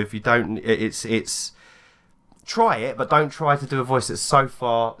start with, it's try it, but don't try to do a voice that's so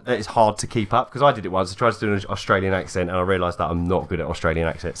far that it's hard to keep up, because I did it once. I tried to do an Australian accent, and I realised that I'm not good at Australian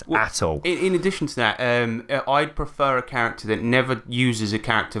accents at all. In addition to that, I'd prefer a character that never uses a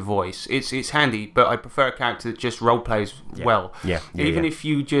character voice. It's handy, but I prefer a character that just role plays well. Even if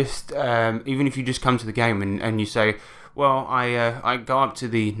you just come to the game and you say, well, I go up to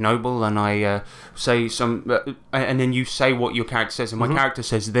the noble and I say some, and then you say what your character says, and my character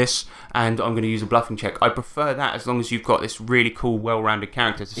says this, and I'm going to use a bluffing check. I prefer that as long as you've got this really cool, well-rounded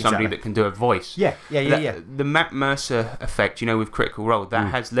character to somebody that can do a voice. Yeah. The Matt Mercer effect, with Critical Role,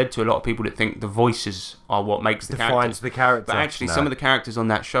 that has led to a lot of people that think the voices are what makes the defines the character. But actually, some of the characters on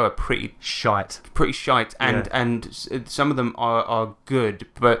that show are pretty shite, and some of them are good,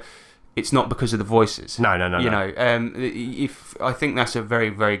 but it's not because of the voices. No. If I think that's a very,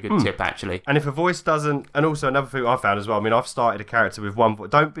 very good tip, actually. And if a voice doesn't, and also another thing I found as well. I mean, I've started a character with one voice.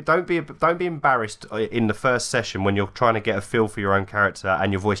 Don't be embarrassed in the first session when you're trying to get a feel for your own character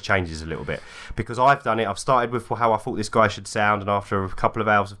and your voice changes a little bit. Because I've done it. I've started with how I thought this guy should sound, and after a couple of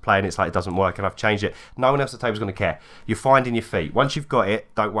hours of playing, it's like it doesn't work, and I've changed it. No one else at the table's going to care. You're finding your feet. Once you've got it,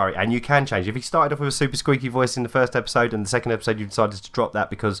 don't worry, and you can change. If he started off with a super squeaky voice in the first episode, and the second episode you decided to drop that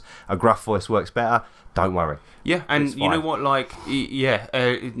because a gruff voice works better, don't worry. Yeah, and you know what,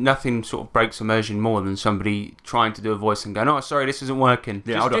 nothing sort of breaks immersion more than somebody trying to do a voice and going, oh, sorry, this isn't working.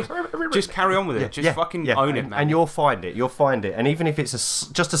 Yeah, just carry on with it. Own it, man. And you'll find it. And even if it's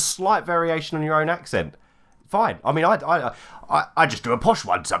just a slight variation on your own accent, fine. I mean, I just do a posh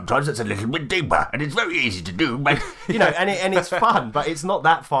one sometimes. It's a little bit deeper, and it's very easy to do. But, and it's fun, but it's not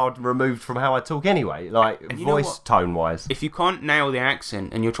that far removed from how I talk anyway. Like voice tone wise. If you can't nail the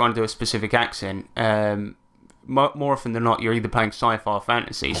accent and you're trying to do a specific accent, more often than not, you're either playing sci-fi or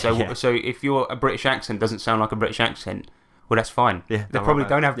fantasy. So, so if your a British accent doesn't sound like a British accent, well, that's fine. Yeah, they probably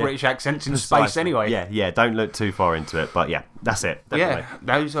don't have British accents in space anyway. Yeah. Don't look too far into it. But yeah, that's it. Definitely.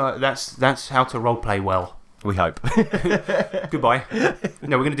 Yeah, that's how to role play well. We hope. Goodbye.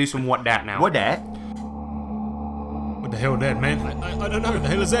 No, we're going to do some What Dat now. What Dat? What the hell that, man? I don't know. What the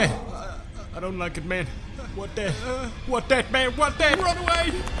hell is that? I don't like it, man. What that? What that, man? What that? Run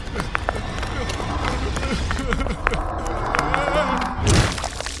away!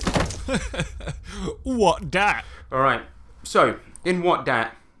 What Dat? All right. So, in What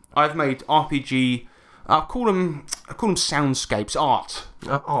Dat, I've made RPG... I'll call them soundscapes, art.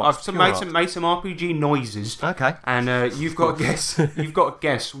 I've made some RPG noises. Okay. And you've got to guess. You've got to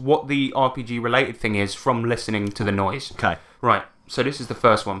guess what the RPG related thing is from listening to the noise. Okay. Right. So this is the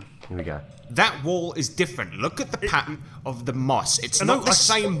first one. Here we go. That wall is different. Look at the pattern of the moss. It's not the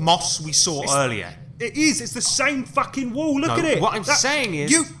same moss we saw earlier. It is. It's the same fucking wall. Look at it. What I'm saying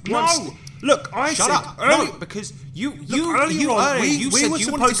is... Look, I Shut said up. earlier... No, because you we said you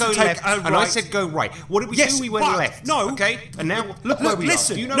were wanted to supposed go to take left, a and I right. said go right. What did we Yes, do? We went but left. no. Okay? And now, look where we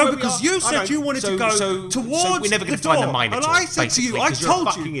listen, are. Do you know no, where because we are? you said you wanted to go towards so we're never the going to find door. the Minotaur, And I said to you, basically, I 'cause you're a told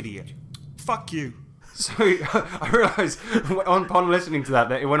fucking you. idiot. Fuck you. So I realised upon listening to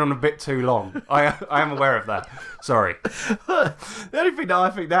that it went on a bit too long. I am aware of that. Sorry. The only thing that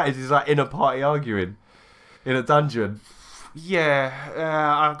I think that is like in a party arguing in a dungeon.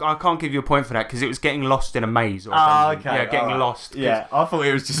 Yeah, I can't give you a point for that because it was getting lost in a maze or a dungeon. Okay. Yeah, getting lost. Yeah, I thought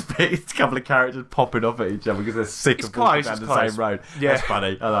it was just a couple of characters popping off at each other because they're sick of walking down the same road. Yeah. That's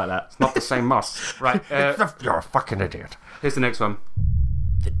funny. I like that. It's not the same moss. Right. You're a fucking idiot. Here's the next one.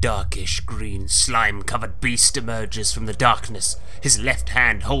 The darkish green slime-covered beast emerges from the darkness. His left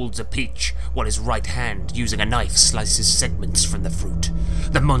hand holds a peach, while his right hand, using a knife, slices segments from the fruit.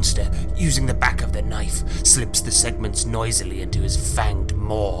 The monster, using the back of the knife, slips the segments noisily into his fanged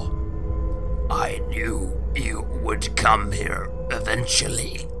maw. I knew you would come here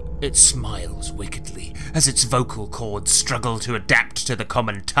eventually. It smiles wickedly as its vocal cords struggle to adapt to the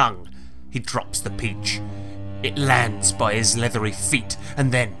common tongue. He drops the peach. It lands by his leathery feet,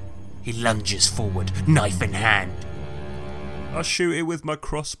 and then he lunges forward, knife in hand. I shoot it with my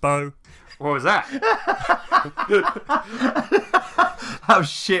crossbow. What was that? That was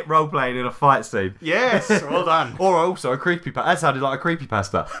shit role playing in a fight scene. Yes, well done. Or also a creepypasta. That sounded like a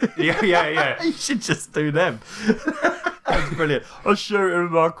creepypasta. Yeah. You should just do them. That's brilliant. I shoot it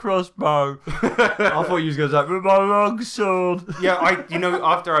with my crossbow. I thought you was going to say with my longsword. Yeah,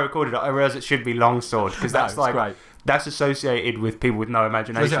 after I recorded it, I realised it should be longsword because that's great. That's associated with people with no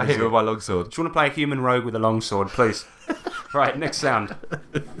imagination. I hit it with my longsword. Do you want to play a human rogue with a longsword, please? Right, next sound.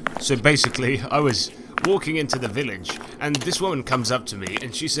 So basically, I was walking into the village, and this woman comes up to me,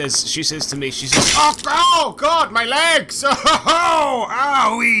 and she says to me, oh God, my legs! Oh,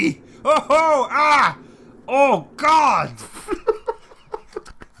 owie! Oh, ah! Oh, God!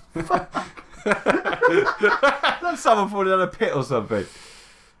 That's someone falling down a pit or something.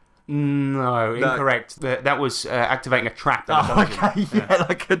 No, incorrect. That was activating a trap. Okay, yeah,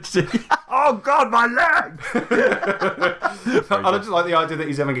 like a... Oh, God, my leg! I just like the idea that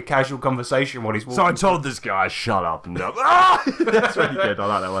he's having a casual conversation while he's walking. So I told this guy, shut up and up. Ah! That's really good. I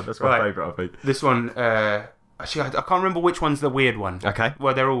like that one. That's my favourite, I think. This one, actually, I can't remember which one's the weird one. Okay.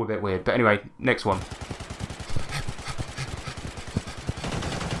 Well, they're all a bit weird. But anyway, next one.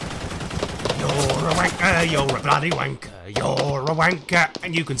 You're a wanker, you're a bloody wanker, you're a wanker,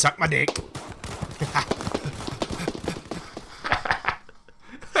 and you can suck my dick.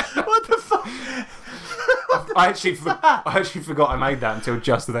 What the fuck? I actually forgot I made that until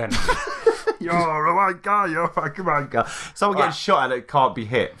just then. You're a wanker, you're a fucking wanker. Someone getting shot and it can't be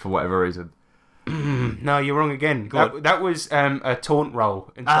hit for whatever reason. No, you're wrong again. That was a taunt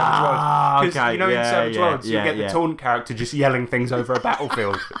roll in Savage Worlds. Okay. You know, in Savage Worlds, you get the taunt character just yelling things over a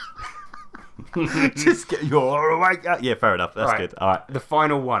battlefield. Just get you're a wanker. Yeah, fair enough. That's good. All right. The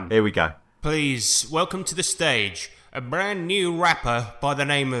final one. Here we go. Please, welcome to the stage, a brand new rapper by the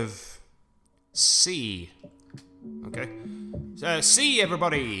name of C. Okay. C,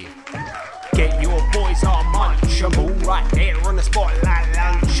 everybody. Get your boys all munchable right there on the spot like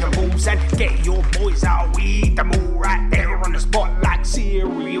Lunchables. And get your boys all weed them all right there on the spot like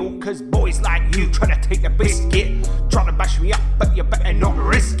cereal. Cause boys like you try to take the biscuit, try to bash me up, but you better not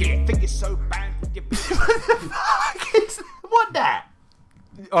risk it. Think it's so bad with your What that?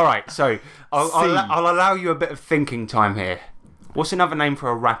 Alright, so I'll allow you a bit of thinking time here. What's another name for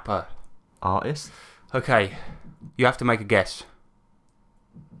a rapper? Artist? Okay, you have to make a guess.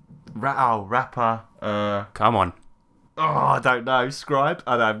 Rapper. Come on. Oh, I don't know. Scribe?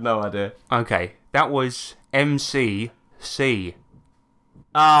 I have no idea. Okay, that was MCC.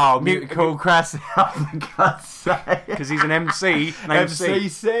 Oh, Musical Crass. Oh, for God's sake. Because he's an MC named C.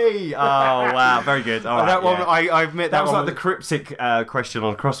 MCC. Oh, wow. Very good. All right, That one, yeah. I admit That was one like the cryptic question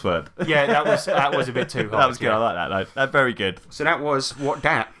on crossword. Yeah, that was a bit too hard. That was good. I like that, though. That's very good. So that was what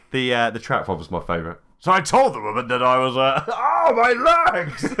dat? The trap one was my favourite. So I told the woman that I was oh, my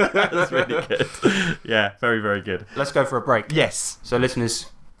legs! That's really good. Yeah, very, very good. Let's go for a break. Yes. So listeners,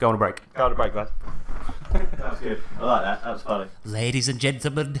 go on a break. Go on a break, lad. That was good. I like that. That was funny. Ladies and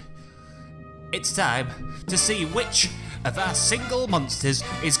gentlemen, it's time to see which of our single monsters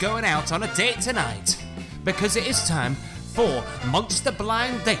is going out on a date tonight. Because it is time for Monster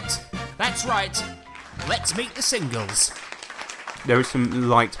Blind Date. That's right. Let's meet the singles. There is some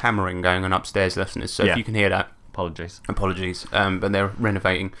light hammering going on upstairs, listeners, so if you can hear that, apologies. But they're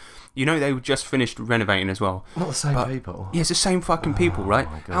renovating. You know, they just finished renovating as well. Not the same people. Yeah, it's the same fucking people, right?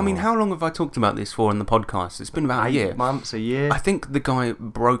 I mean, how long have I talked about this for on the podcast? It's been about a year. 8 months, a year. I think the guy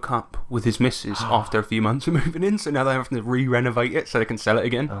broke up with his missus after a few months of moving in, so now they're having to re-renovate it so they can sell it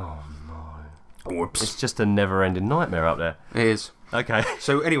again. Oh, no. Whoops. It's just a never-ending nightmare up there. It is. Okay.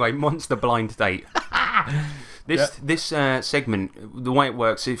 So anyway, Monster Blind Date. This segment, the way it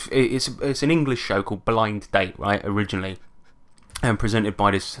works, it's an English show called Blind Date, right? Originally, and presented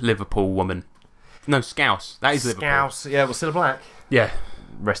by this Liverpool woman. No, Scouse. That is Liverpool. Scouse. Yeah, well, still black. Yeah.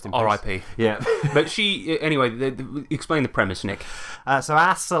 Rest in peace. R.I.P. Yeah. But she, anyway, explain the premise, Nick. So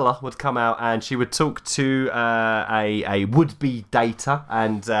Ursula would come out and she would talk to a would-be dater,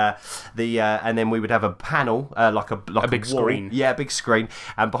 and and then we would have a panel, like a big wall. screen. Yeah, a big screen,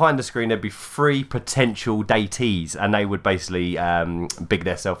 and behind the screen there'd be 3 potential datees, and they would basically big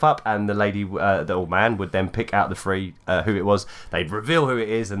themselves up, and the lady, the old man, would then pick out the 3 who it was. They'd reveal who it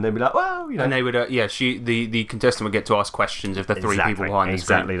is, and they'd be like, well, you know. And they would, the contestant would get to ask questions of the 3 people behind the screen.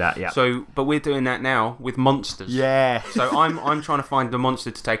 Exactly that, yeah. So, but we're doing that now with monsters. Yeah. So I'm trying to find the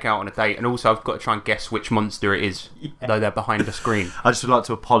monster to take out on a date, and also I've got to try and guess which monster it is, though they're behind the screen. I just would like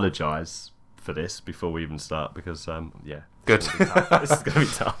to apologise for this before we even start because, Good. this is going to be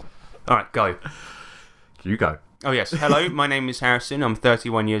tough. All right, go. You go. Oh yes, hello. My name is Harrison. I'm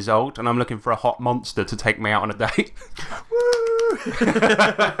 31 years old, and I'm looking for a hot monster to take me out on a date.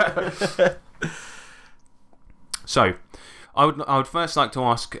 So, I would first like to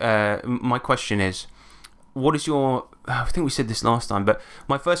ask. My question is, what is your? I think we said this last time, but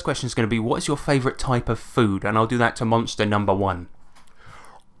my first question is going to be, what is your favourite type of food? And I'll do that to monster number 1.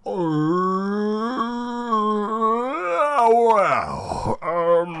 Well,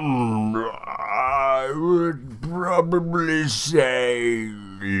 I would probably say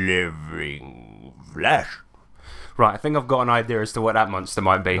living flesh. Right, I think I've got an idea as to what that monster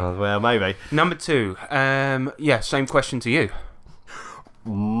might be. Well, maybe. Number 2, same question to you.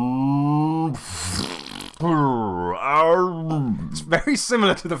 It's very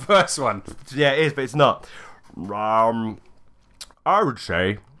similar to the first one. Yeah, it is, but it's not. I would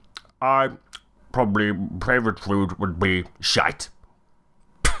say probably favourite food would be shite.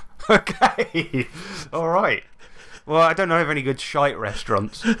 Okay, all right. Well, I don't know of any good shite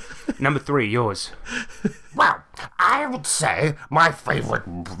restaurants. Number 3, yours. Well, I would say my favourite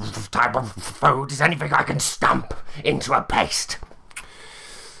type of food is anything I can stump into a paste.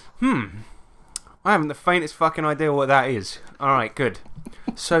 I haven't the faintest fucking idea what that is. All right, good.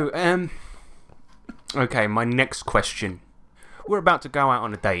 So, okay, my next question. We're about to go out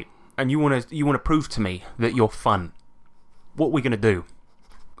on a date, and you wanna prove to me that you're fun. What are we gonna do?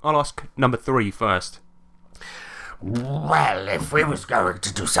 I'll ask number 3 first. Well, if we was going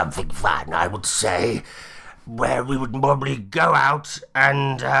to do something fun, I would say where we would normally go out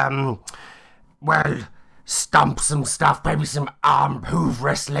and, stump some stuff, maybe some arm hoof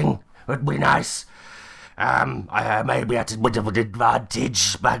wrestling would be nice. I maybe at a bit of an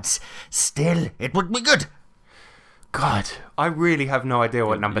advantage, but still, it would be good. God, I really have no idea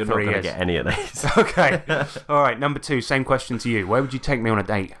what number 3 You're not is. going to get any of these. Okay, all right, number 2, same question to you. Where would you take me on a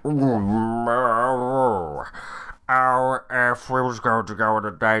date? If we was going to go on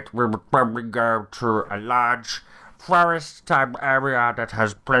a date, we would probably go to a large forest-type area that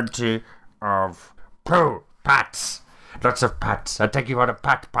has plenty of poo, pats. Lots of pats. I'd take you on a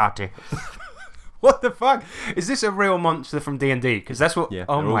pat party. What the fuck? Is this a real monster from D&D? Because that's what... Yeah,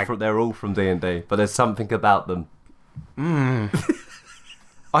 oh my... they're all from D&D, but there's something about them.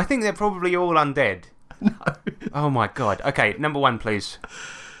 I think they're probably all undead. No. Oh my god. Okay, number 1, please.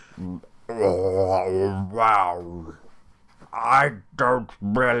 Wow. I don't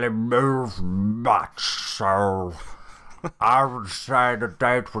really move much, so I would say the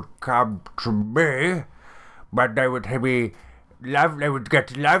date would come to me, but they would be lovely. They would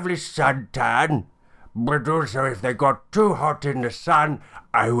get lovely suntan, but also if they got too hot in the sun,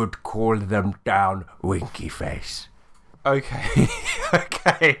 I would cool them down, winky face. Okay.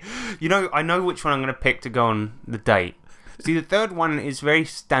 Okay. You know, I know which one I'm going to pick to go on the date. See, the third one is very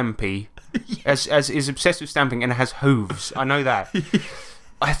stampy, as is obsessed with stamping and has hooves. I know that.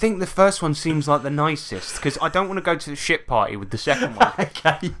 I think the first one seems like the nicest, because I don't want to go to the shit party with the second one.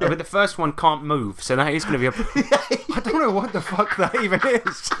 Okay, yeah. But the first one can't move, so that is going to be a... I don't know what the fuck that even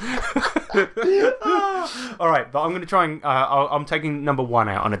is. Alright, but I'm going to try and... I'm taking number 1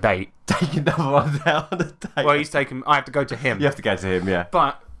 out on a date. Taking number 1 out on a date. Well, he's taking... I have to go to him. You have to go to him, yeah.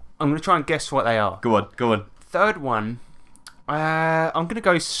 But I'm going to try and guess what they are. Go on. Third one... I'm going to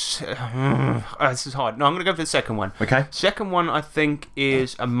go... this is hard. No, I'm going to go for the second one. Okay. Second one, I think,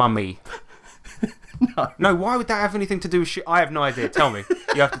 is a mummy. No, why would that have anything to do with shit? I have no idea. Tell me.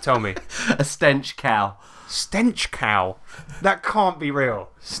 You have to tell me. A stench cow. Stench cow? That can't be real.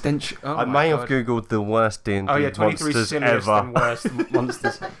 Stench... Oh I my may God. have googled the worst D&D Oh yeah, 23 monsters silliest ever. and worst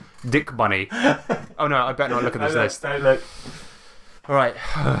monsters. Dick Bunny. Oh no, I better not look at this list. Don't look. Alright,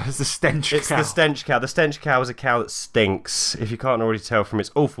 it's the stench It's cow. the stench cow. The stench cow is a cow that stinks. If you can't already tell from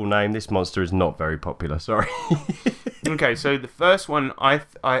its awful name, this monster is not very popular. Sorry. Okay, so the first one, I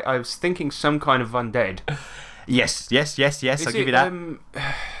was thinking some kind of undead. Yes. Is I'll give you that.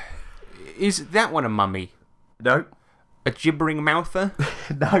 Is that one a mummy? No. A gibbering mouther?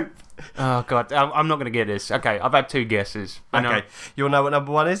 No. Oh god, I'm not going to get this. Okay, I've had 2 guesses. I know. Okay. You all know what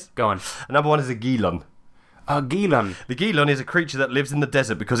number 1 is? Go on. Number 1 is a Gilon. Gilon. The Gilon is a creature that lives in the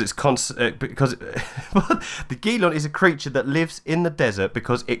desert because it's the Gilon is a creature that lives in the desert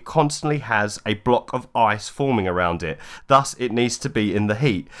because it constantly has a block of ice forming around it. Thus, it needs to be in the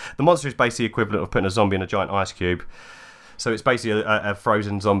heat. The monster is basically equivalent of putting a zombie in a giant ice cube. So it's basically a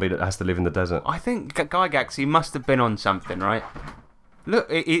frozen zombie that has to live in the desert. I think Gygax, he must have been on something, right? Look,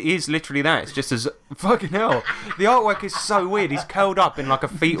 it is literally that. It's just as fucking hell. The artwork is so weird. He's curled up in like a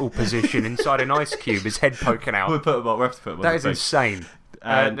fetal position inside an ice cube, his head poking out. We'll put them on. We have to put them on. That is insane.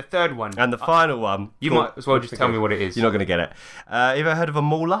 And the third one. And the final one. You might as well just tell me what it is. You're not going to get it. You ever heard of a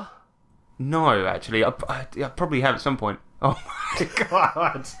mauler? No, actually. I probably have at some point. Oh my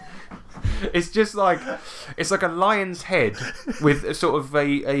god. It's just like... It's like a lion's head with a sort of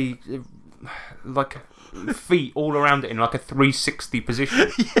a like feet all around it in like a 360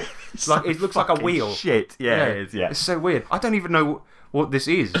 position. It's like it looks like a wheel. Shit. Yeah, it is. Yeah. It's so weird. I don't even know what this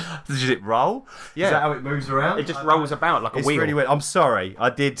is. Does it roll? Yeah. Is that how it moves around? It just rolls about like a It's wheel. really weird. I'm sorry. I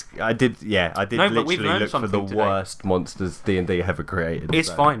did No, but we've literally learned look for the something today. worst monsters D&D ever created. It's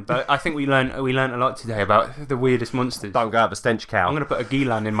so. fine, but I think we learned a lot today about the weirdest monsters. Don't go out the stench cow. I'm going to put a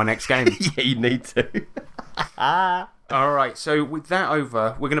Gilan in my next game. Yeah, you need to. Alright, so with that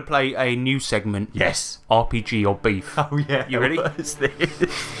over, we're going to play a new segment. Yes. RPG or beef. Oh yeah. You ready? What is this?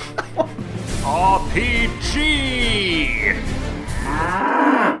 RPG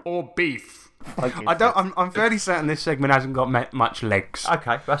or beef. I'm fairly certain this segment hasn't got much legs.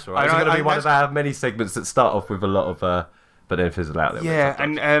 Okay, that's all right. I It's know- going to be I- one of our many segments that start off with a lot of, but then fizzle out a little Yeah, bit.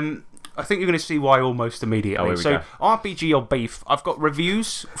 sometimes. and I think you're going to see why almost immediately. Oh, here we So, go. RPG or beef? I've got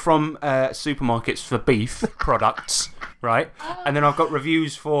reviews from supermarkets for beef products, right? And then I've got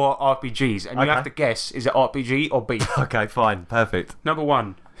reviews for RPGs, and you Okay. have to guess, is it RPG or beef? Okay, fine, perfect. Number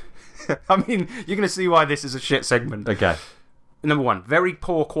one. I mean, you're going to see why this is a shit segment. Okay. Number one, very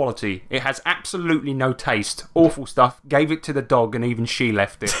poor quality. It has absolutely no taste. Awful stuff. Gave it to the dog and even she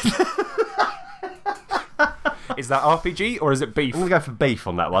left it. Is that RPG or is it beef? I'm going to go for beef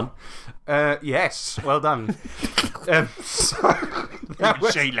on that one. Yes. Well done. So,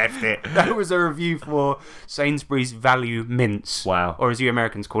 She left it. that was a review for Sainsbury's Value Mince. Wow. Or as you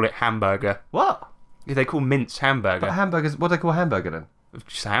Americans call it, hamburger. What? They call mince hamburger. But hamburgers, what do they call hamburger then?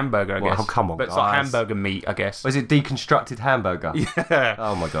 Just a hamburger, I Well, guess. oh, come on, But it's like guys. hamburger meat, I guess. Or is it deconstructed hamburger? Yeah.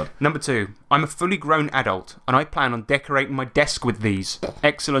 Oh my god. Number two, I'm a fully grown adult and I plan on decorating my desk with these.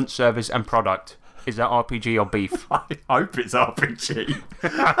 Excellent service and product. Is that RPG or beef? I hope it's RPG.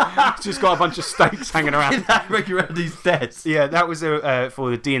 It's just got a bunch of steaks hanging around. Around his desk. Yeah, that was for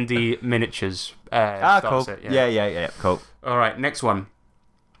the D&D miniatures. Cool. Set, Yeah, cool. All right, next one.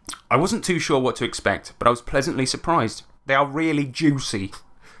 I wasn't too sure what to expect, but I was pleasantly surprised. They are really juicy.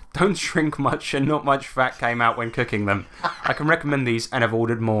 Don't shrink much and not much fat came out when cooking them. I can recommend these and have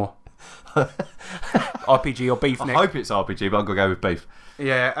ordered more. RPG or beef, I Nick? hope it's RPG, but I'm going to go with beef.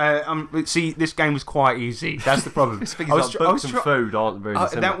 Yeah, see, this game was quite easy. That's the problem. Things like books and food aren't very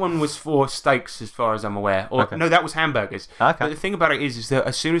similar. that one was for steaks, as far as I'm aware. Or Okay. no, that was hamburgers. Okay. But the thing about it is that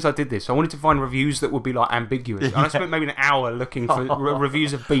as soon as I did this, I wanted to find reviews that would be like ambiguous. And I spent maybe an hour looking for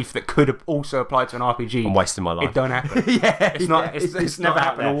reviews of beef that could also apply to an RPG. I'm wasting my life. It don't happen. Yeah, It's not. It's never not out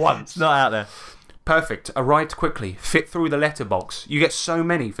happened there. once. It's not out there. Perfect. Arrived quickly. Fit through the letterbox. You get so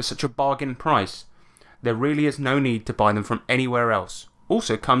many for such a bargain price. There really is no need to buy them from anywhere else.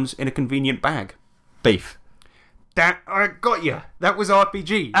 Also comes in a convenient bag. Beef. That I got you. That was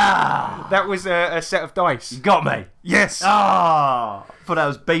RPG. That was a set of dice. Got me. Yes. Ah, I thought that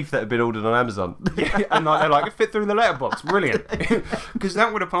was beef that had been ordered on Amazon. And like, they're like, it fit through the letterbox. Brilliant. Because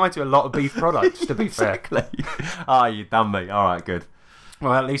that would apply to a lot of beef products, to be fair. Ah, you done me. All right, good.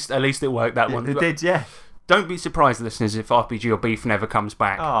 Well, at least it worked, that one. It did, yeah. Don't be surprised, listeners, if RPG or beef never comes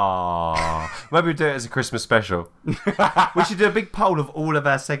back. Ah, maybe we'll do it as a Christmas special. We should do a big poll of all of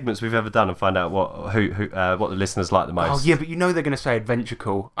our segments we've ever done and find out what the listeners like the most. Oh, yeah, but you know they're going to say Adventure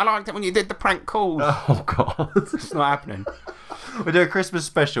Call. I liked it when you did the prank calls. Oh god. It's not happening. We'll do a Christmas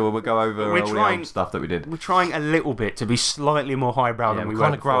special and we'll go over We're all the trying- old stuff that we did. We're trying a little bit to be slightly more highbrow than we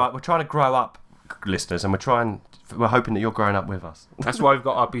were before. We're trying to grow up, listeners, and we're hoping that you're growing up with us. That's why we've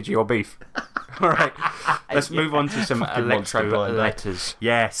got RPG or beef. All right, let's move on to some Fucking monster electro blind, eh? letters.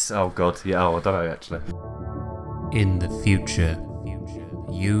 Yes. Oh god. Yeah. Oh, I don't know actually. In the future,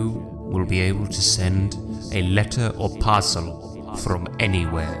 you will be able to send a letter or parcel from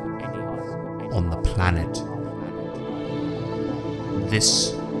anywhere on the planet.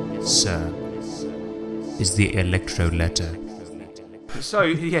 This, sir, is the electro letter. So,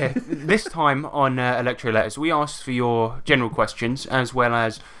 yeah, this time on Electro Letters, we asked for your general questions as well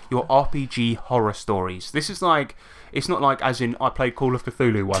as your RPG horror stories. This is like, it's not like as in I played Call of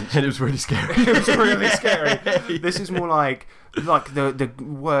Cthulhu once. And it was really scary. It was really scary. This is more like the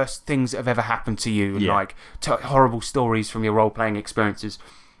worst things that have ever happened to you and Yeah. like horrible stories from your role-playing experiences.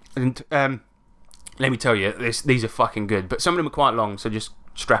 And let me tell you, these are fucking good, but some of them are quite long, so just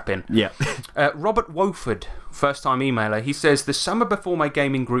strap in. Yeah. Robert Woford first-time emailer. He says, the summer before my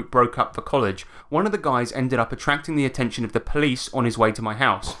gaming group broke up for college, one of the guys ended up attracting the attention of the police on his way to my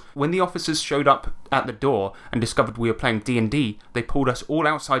house. When the officers showed up at the door and discovered we were playing D&D, they pulled us all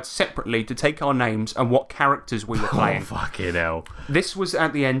outside separately to take our names and what characters we were playing. Fucking hell. This was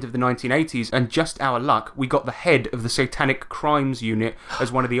at the end of the 1980s, and just our luck, we got the head of the Satanic Crimes Unit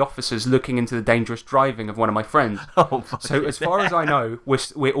as one of the officers looking into the dangerous driving of one of my friends. So as far as I know,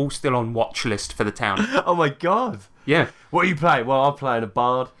 we're all still on watch list for the town. Oh my god. Yeah. What are you playing? Well, I'm playing a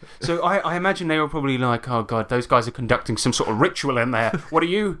bard. So I imagine they were probably like, oh god, those guys are conducting some sort of ritual in there. What are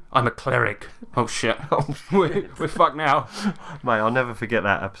you? I'm a cleric. Oh shit. we're fucked now. Mate, I'll never forget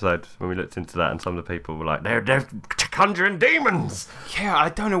that episode when we looked into that and some of the people were like, they're conjuring demons. Yeah, I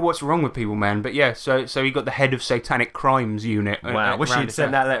don't know what's wrong with people, man. But yeah, so he got the head of Satanic Crimes Unit. Wow, I wish you'd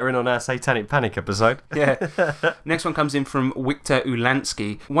sent that letter in on our Satanic Panic episode. Yeah. Next one comes in from Victor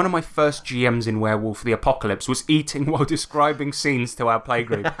Ulansky. One of my first GMs in Werewolf the Apocalypse was eating while describing scenes to our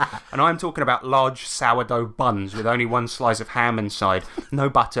playgroup. And I'm talking about large sourdough buns with only one slice of ham inside, no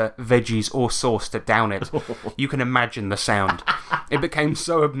butter, veggies or sauce to down it. You can imagine the sound. It became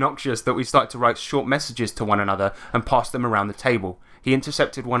so obnoxious that we started to write short messages to one another and pass them around the table. He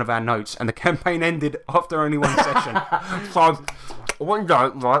intercepted one of our notes and the campaign ended after only one session. So, one day,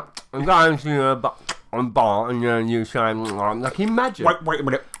 right, I'm going to a bar and you say, like, imagine. Wait a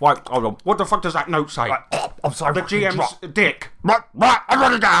minute. Wait, hold on. What the fuck does that note say? I'm sorry, The GM's dick. Right, I'm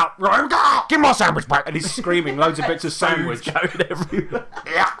ready to go out. Right, go. Give me my sandwich back. And he's screaming loads of bits of sandwich. Going everywhere.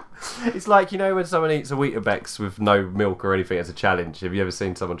 Yeah. It's like, you know, when someone eats a Weetabix with no milk or anything as a challenge. Have you ever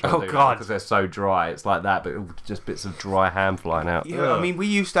seen someone try to do that? Because they're so dry. It's like that, but just bits of dry ham flying out. Yeah, I mean, we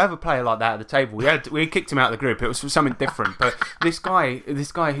used to have a player like that at the table. We kicked him out of the group. It was for something different. But this guy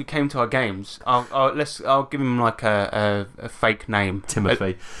who came to our games, I'll give him like a fake name.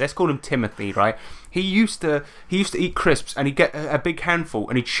 Timothy. Let's call him Timothy, right? He used to eat crisps and he'd get a big handful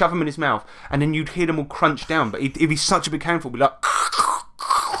and he'd shove them in his mouth and then you'd hear them all crunch down. But if he's such a big handful, he'd be like.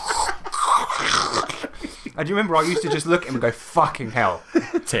 And do you remember I used to just look at him and go, fucking hell.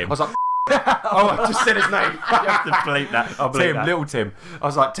 Tim. I was like, oh, I just said his name. You have to bleep that. I'll bleep Tim, that. little Tim. I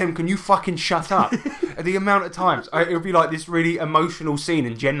was like, Tim, can you fucking shut up? And the amount of times, it would be like this really emotional scene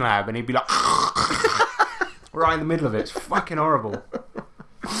in Gen Lab and he'd be like, right in the middle of it. It's fucking horrible.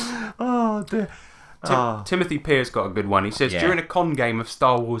 Oh, dear. Timothy Pierce got a good one. He says, during a con game of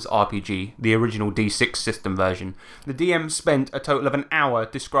Star Wars RPG, the original D6 system version, the DM spent a total of an hour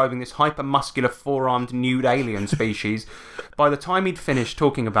describing this hyper-muscular, four-armed nude alien species. By the time he'd finished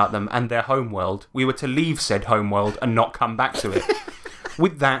talking about them and their homeworld, we were to leave said homeworld and not come back to it.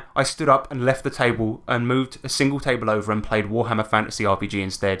 With that, I stood up and left the table and moved a single table over and played Warhammer Fantasy RPG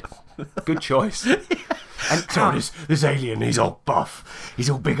instead. Good choice. And So this alien, he's all buff. He's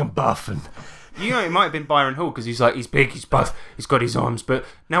all big and buff and... you know, it might have been Byron Hall because he's big, he's buff, he's got his arms, but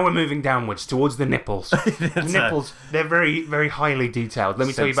now we're moving downwards towards the nipples. The nipples, they're very, very highly detailed. Let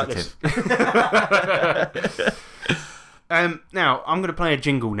me tell you about this. Now, I'm going to play a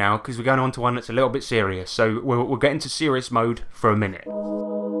jingle now because we're going on to one that's a little bit serious. So we'll get into serious mode for a minute.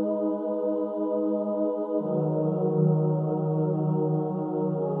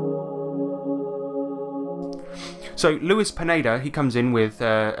 So Luis Pineda, he comes in with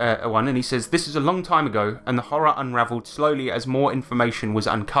a one and he says, this is a long time ago and the horror unravelled slowly as more information was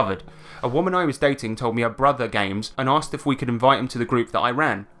uncovered. A woman I was dating told me her brother games and asked if we could invite him to the group that I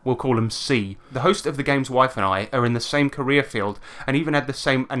ran. We'll call him C. The host of the game's wife and I are in the same career field and even had the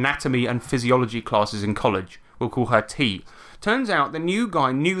same anatomy and physiology classes in college. We'll call her T. Turns out the new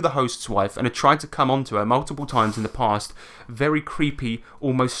guy knew the host's wife and had tried to come onto her multiple times in the past. Very creepy,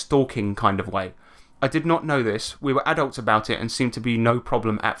 almost stalking kind of way. I did not know this. We were adults about it and seemed to be no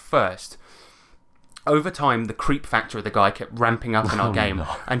problem at first. Over time, the creep factor of the guy kept ramping up in our game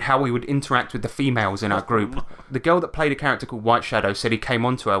and how we would interact with the females in our group. The girl that played a character called White Shadow said he came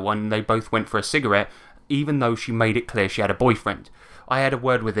onto her when they both went for a cigarette, even though she made it clear she had a boyfriend. I had a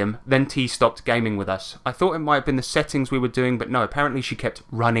word with him, then T stopped gaming with us. I thought it might have been the settings we were doing, but no, apparently she kept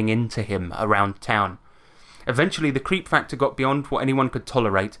running into him around town. Eventually, the creep factor got beyond what anyone could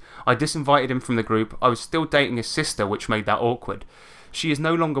tolerate. I disinvited him from the group. I was still dating his sister, which made that awkward. She is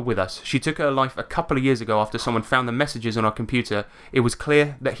no longer with us. She took her life a couple of years ago after someone found the messages on our computer. It was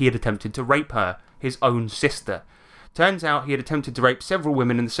clear that he had attempted to rape her, his own sister. Turns out he had attempted to rape several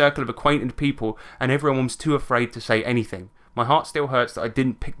women in the circle of acquainted people, and everyone was too afraid to say anything. My heart still hurts that I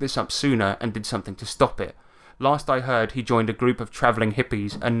didn't pick this up sooner and did something to stop it. Last I heard, he joined a group of travelling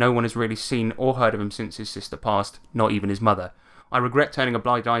hippies, and no one has really seen or heard of him since his sister passed, not even his mother. I regret turning a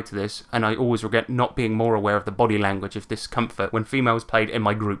blind eye to this, and I always regret not being more aware of the body language of discomfort when females played in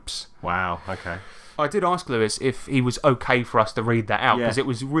my groups. Wow, okay. I did ask Lewis if he was okay for us to read that out, because it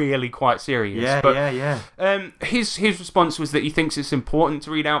was really quite serious. His response was that he thinks it's important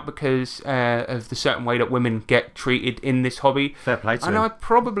to read out because of the certain way that women get treated in this hobby. Fair play to and him. I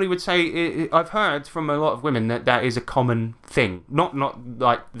probably would say I've heard from a lot of women that is a common thing. Not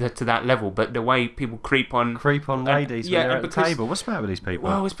like to that level, but the way people creep on ladies when they're at the table. What's the matter with these people?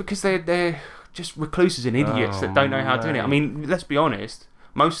 Well, it's because they're just recluses and idiots that don't know how to do it. I mean, let's be honest.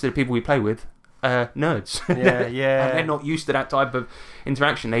 Most of the people we play with are nerds. Yeah. And they're not used to that type of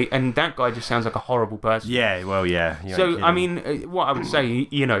interaction. And that guy just sounds like a horrible person. Yeah, well, yeah. So, I mean, what I would say,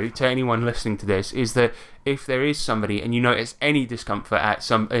 to anyone listening to this is that if there is somebody and you notice any discomfort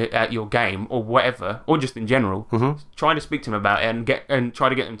at your game or whatever, or just in general, try to speak to them about it and try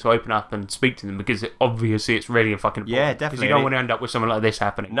to get them to open up and speak to them, because obviously it's really a fucking important. Yeah, definitely. Because you don't want to end up with something like this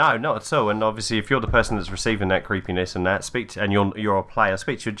happening. No, not at all. And obviously, if you're the person that's receiving that creepiness and that, and you're a player,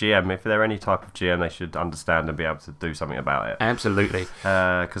 speak to your GM. If they're any type of GM, they should understand and be able to do something about it. Absolutely.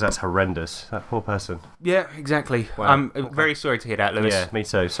 Because that's horrendous. That poor person. Yeah, exactly. Wow. I'm very sorry to hear that, Lewis. Yeah, me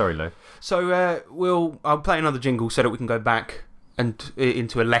too. Sorry, Lou. So I'll play another jingle so that we can go back and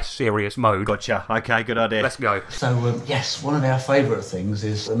into a less serious mode. Gotcha. Okay, good idea. Let's go. So, yes, one of our favourite things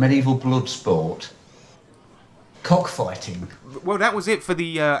is a medieval blood sport, cockfighting. Well, that was it for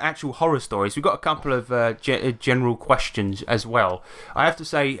the actual horror stories. We've got a couple of general questions as well. I have to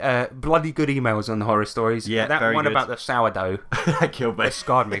say, bloody good emails on the horror stories. Yeah, that very one good. about the sourdough. That killed me. It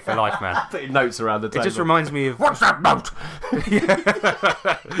scarred me for life, man. Putting notes around the table. It just reminds me of... What's that note?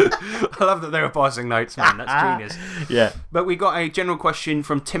 I love that they were passing notes, man. That's genius. Yeah. But we got a general question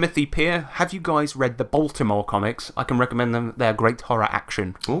from Timothy Peer. Have you guys read the Baltimore comics? I can recommend them. They're great horror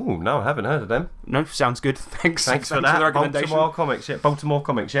action. Oh, no, I haven't heard of them. No, sounds good. Thanks for that. the recommendation. Baltimore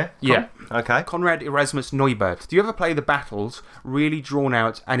comics, yeah? Yeah. Okay. Conrad Erasmus Neubert. Do you ever play the battles really drawn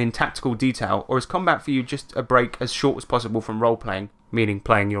out and in tactical detail, or is combat for you just a break as short as possible from role-playing, meaning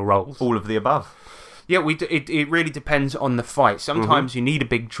playing your roles? All of the above. Yeah, it really depends on the fight. Sometimes you need a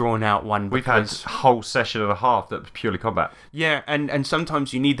big drawn-out one. We've had a whole session and a half that was purely combat. Yeah, and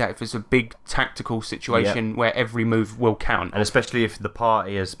sometimes you need that if it's a big tactical situation where every move will count. And especially if the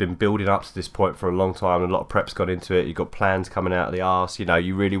party has been building up to this point for a long time and a lot of prep's gone into it, you've got plans coming out of the arse,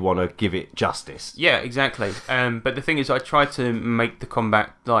 you really want to give it justice. Yeah, exactly. But the thing is, I try to make the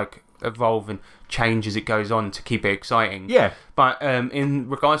combat, evolve and change as it goes on to keep it exciting. Yeah. But in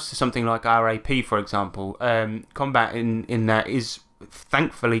regards to something like RAP, for example, combat in that is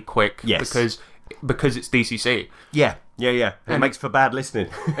thankfully quick. Yes. Because it's DCC. Yeah. It makes for bad listening.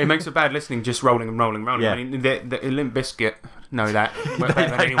 It makes for bad listening just rolling and rolling. Yeah. I mean, the Limp Bizkit know that better they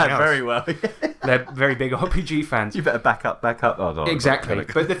than know anyone that else. very well. They're very big RPG fans. You better back up. Oh, no, Exactly.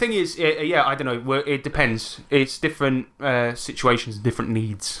 But the thing is, I don't know. It depends. It's different situations, different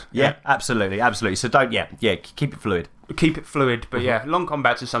needs. Yeah, absolutely. So don't. Keep it fluid. Keep it fluid, but long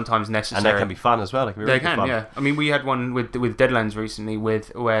combats are sometimes necessary. And they can be fun as well. They can be really fun. Yeah. I mean, we had one with Deadlands recently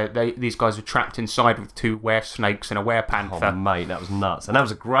where these guys were trapped inside with two were snakes and a were panther. Oh mate, that was nuts, and that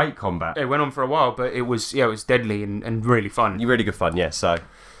was a great combat. It went on for a while, but it was deadly and really fun. Really good fun, yeah. So.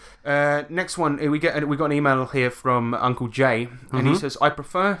 Next one, we got an email here from Uncle Jay, and he says, I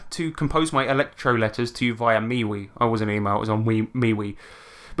prefer to compose my electro letters to you via MeWe. I wasn't an email, it was on MeWe.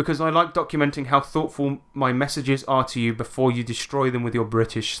 Because I like documenting how thoughtful my messages are to you before you destroy them with your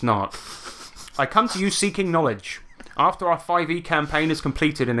British snark. I come to you seeking knowledge. After our 5e campaign is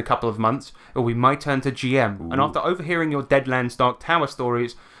completed in a couple of months, it will be my turn to GM. Ooh. And after overhearing your Deadlands Dark Tower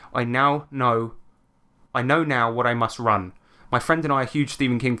stories, I know now what I must run. My friend and I are huge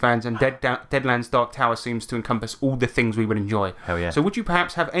Stephen King fans, and Deadlands Dark Tower seems to encompass all the things we would enjoy. Hell yeah. So would you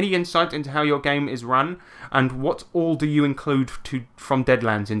perhaps have any insight into how your game is run, and what all do you include from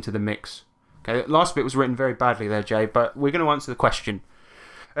Deadlands into the mix? Okay, last bit was written very badly there, Jay, but we're going to answer the question.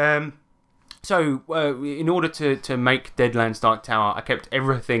 So in order to make Deadlands Dark Tower, I kept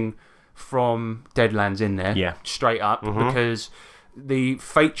everything from Deadlands in there, straight up, because... the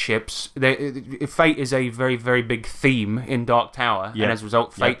Fate ships, Fate is a very, very big theme in Dark Tower, and as a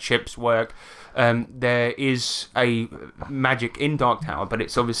result, Fate ships work. There is a magic in Dark Tower, but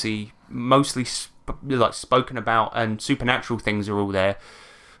it's obviously mostly spoken about, and supernatural things are all there,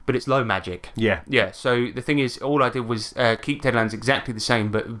 but it's low magic. Yeah. So the thing is, all I did was keep Deadlands exactly the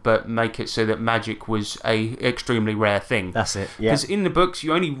same, but make it so that magic was a extremely rare thing. That's it. Yeah. Because in the books,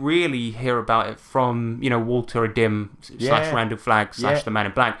 you only really hear about it from Walter Dim / Randall Flagg / the Man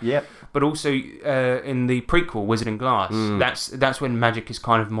in Black. Yep. but also in the prequel Wizard and Glass. That's when magic is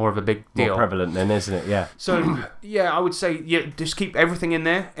kind of more of a big deal. More prevalent then, isn't it? Yeah. So yeah, I would say just keep everything in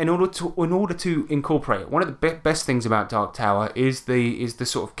there in order to incorporate it. One of the best things about Dark Tower is the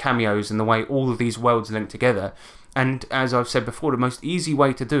sort of cameos and the way all of these worlds link together. And as I've said before, the most easy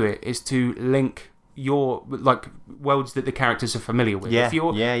way to do it is to link your worlds that the characters are familiar with. Yeah, if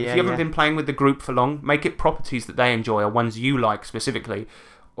you haven't been playing with the group for long, make it properties that they enjoy or ones you like specifically.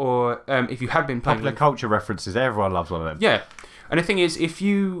 Or if you have been playing Popular culture references, everyone loves one of them. Yeah. And the thing is, if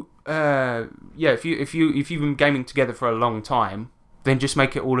you've been gaming together for a long time, then just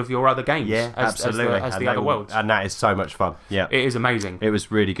make it all of your other games. Yeah, absolutely. As the other worlds. And that is so much fun. Yeah. It is amazing. It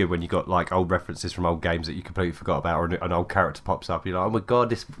was really good when you got like old references from old games that you completely forgot about, or an old character pops up. You're like, oh my god,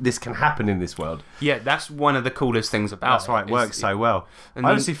 this can happen in this world. Yeah, that's one of the coolest things about That's why it works so well. I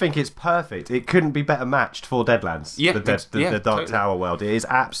honestly think it's perfect. It couldn't be better matched for Deadlands. Yeah, the Dark Tower world. It is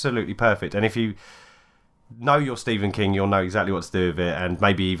absolutely perfect. And if you know your Stephen King, you'll know exactly what to do with it, and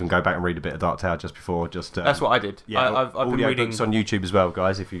maybe even go back and read a bit of Dark Tower just before. That's what I did. Yeah, I've been reading books on YouTube as well,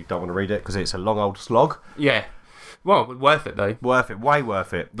 guys. If you don't want to read it, because it's a long old slog. Yeah, well, worth it though. Worth it, way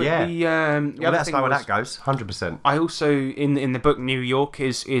worth it. But yeah. The Let us know where that goes. 100%. I also in the book New York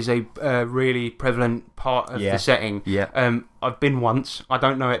is a really prevalent part of the setting. Yeah. I've been once. I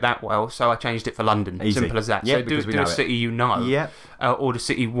don't know it that well, so I changed it for London. Easy. Simple as that. Yeah, so because we do know a it. city you know. Yeah. Or the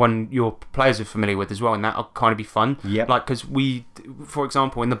city one your players are familiar with as well, and that'll kind of be fun. Yep. Like, because for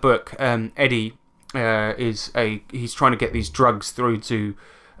example, in the book, Eddie he's trying to get these drugs through to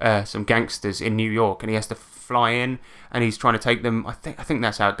some gangsters in New York, and he has to fly in, and he's trying to take them. I think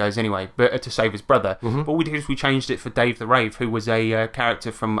that's how it goes anyway. But to save his brother. Mm-hmm. But what we did is we changed it for Dave the Rave, who was a character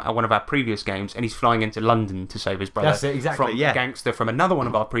from one of our previous games, and he's flying into London to save his brother. That's it, exactly. From yeah. a gangster from another one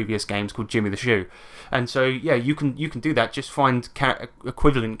of our previous games called Jimmy the Shoe. And so yeah, you can do that. Just find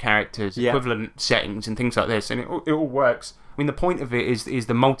equivalent characters, equivalent settings, and things like this, and it all works. I mean, the point of it is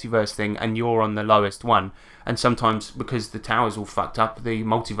the multiverse thing, and you're on the lowest one. And sometimes, because the tower's all fucked up, the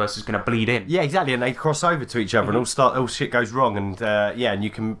multiverse is going to bleed in. Yeah, exactly, and they cross over to each other, and all shit goes wrong, and and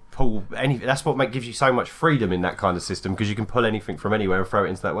you can pull anything. That's what gives you so much freedom in that kind of system, because you can pull anything from anywhere and throw it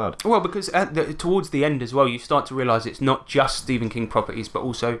into that world. Well, because towards the end as well, you start to realise it's not just Stephen King properties, but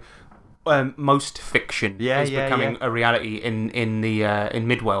also most fiction is becoming a reality in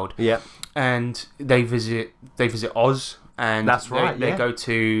Midworld. Yeah, and they visit Oz. And that's right. They go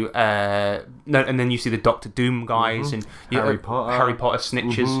to and then you see the Doctor Doom guys and Harry Potter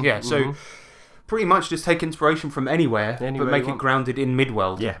snitches. Mm-hmm. Yeah, so pretty much just take inspiration from anywhere but make it grounded in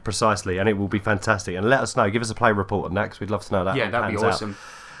Midworld. Yeah, precisely, and it will be fantastic. And let us know. Give us a play report on that, because we'd love to know that. Yeah, that'd be awesome.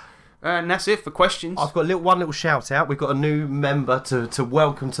 And that's it for questions. I've got one little shout out. We've got a new member to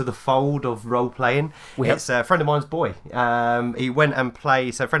welcome to the fold of role playing. It's a friend of mine's boy. He went and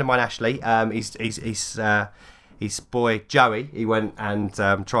played. So a friend of mine, Ashley. His boy Joey, he went and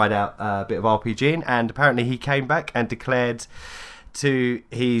tried out a bit of RPGing, and apparently he came back and declared to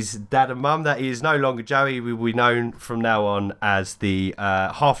his dad and mum that he is no longer Joey. He will be known from now on as the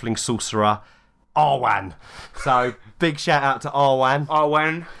halfling sorcerer Arwan. So big shout out to Arwan.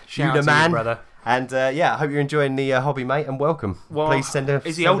 Arwan, shout out to you, brother. And I hope you're enjoying the hobby, mate, and welcome. Well, please send a.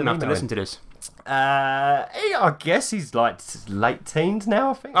 Is he old enough to listen to this? I guess he's like late teens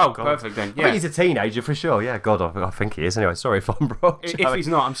now, I think. Oh, perfect then. Yeah. I think he's a teenager for sure. Yeah, God, I think he is. Anyway, sorry if I'm wrong. If he's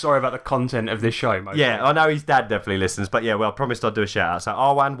not, I'm sorry about the content of this show, mate. Yeah, I know his dad definitely listens, but yeah, well, I promised I'd do a shout out. So,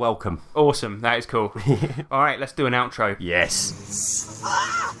 Arwan, welcome. Awesome, that is cool. All right, let's do an outro. Yes.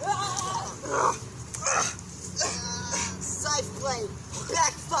 Scythe blade,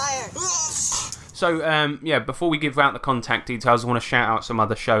 backfire. So, before we give out the contact details, I want to shout out some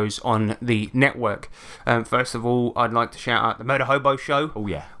other shows on the network. First of all, I'd like to shout out the Murder Hobo Show. Oh,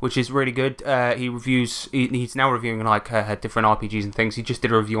 yeah. Which is really good. He's now reviewing different RPGs and things. He just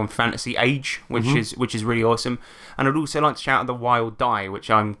did a review on Fantasy Age, which is really awesome. And I'd also like to shout out the Wild Die,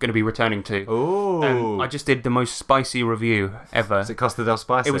 which I'm going to be returning to. Oh. I just did the most spicy review ever. Was it Costa del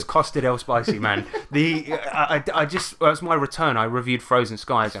Spicy? It was Costa del Spicy, man. That's my return. I reviewed Frozen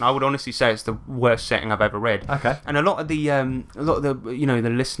Skies, and I would honestly say it's the worst setting I've ever read. Okay. And a lot of the the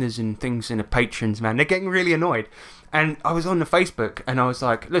listeners and things and the patrons, man, they're getting really annoyed. And I was on the Facebook, and I was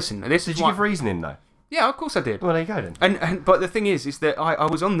like, listen, this is. Did you give reasoning though? Yeah, of course I did. Well, there you go then. But the thing is that I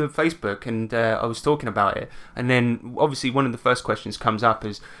was on the Facebook and I was talking about it, and then obviously one of the first questions comes up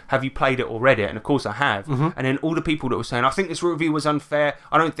is, have you played it or read it? And of course I have. And then all the people that were saying, I think this review was unfair,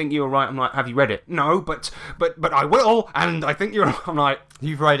 I don't think you were right, I'm like, have you read it? No, but I will, and I think you're. I'm like,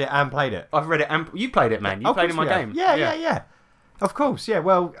 you've read it and played it. I've read it and you played it, man. You played in my game. Yeah. Of course, yeah.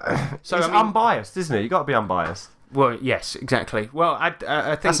 Well, so it's unbiased, isn't it? You got to be unbiased. Well, yes, exactly. Well, I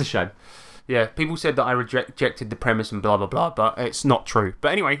think That's a shame. Yeah, people said that I rejected the premise and blah blah blah, but it's not true.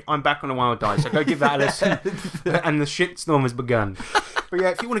 But anyway, I'm back on A Wild Die, so go give that a listen. And the shitstorm has begun. But yeah,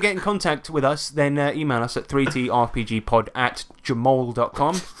 if you want to get in contact with us, then email us at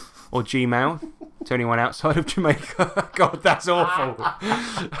 3trpgpod@gmail.com or Gmail to anyone outside of Jamaica. God, that's awful.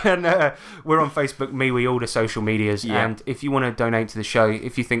 And we're on Facebook, MeWe, all the social medias. Yeah. And if you want to donate to the show,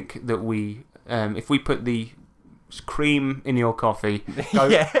 if you think that if we put the cream in your coffee, go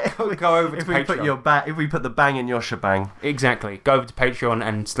over to Patreon. If we put the bang in your shebang, Exactly. Go over to Patreon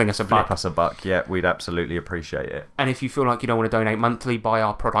and sling us a buck. flip us a buck. Yeah, we'd absolutely appreciate it. And if you feel like you don't want to donate monthly, buy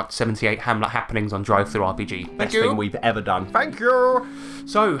our product 78 Hamlet Happenings on Drive-Thru RPG. Best thing we've ever done. Thank you.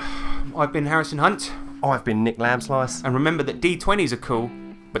 So, I've been Harrison Hunt. I've been Nick Lambslice. And remember that D20s are cool,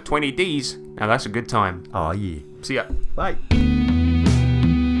 but 20Ds, now that's a good time. Oh yeah. See ya. Bye.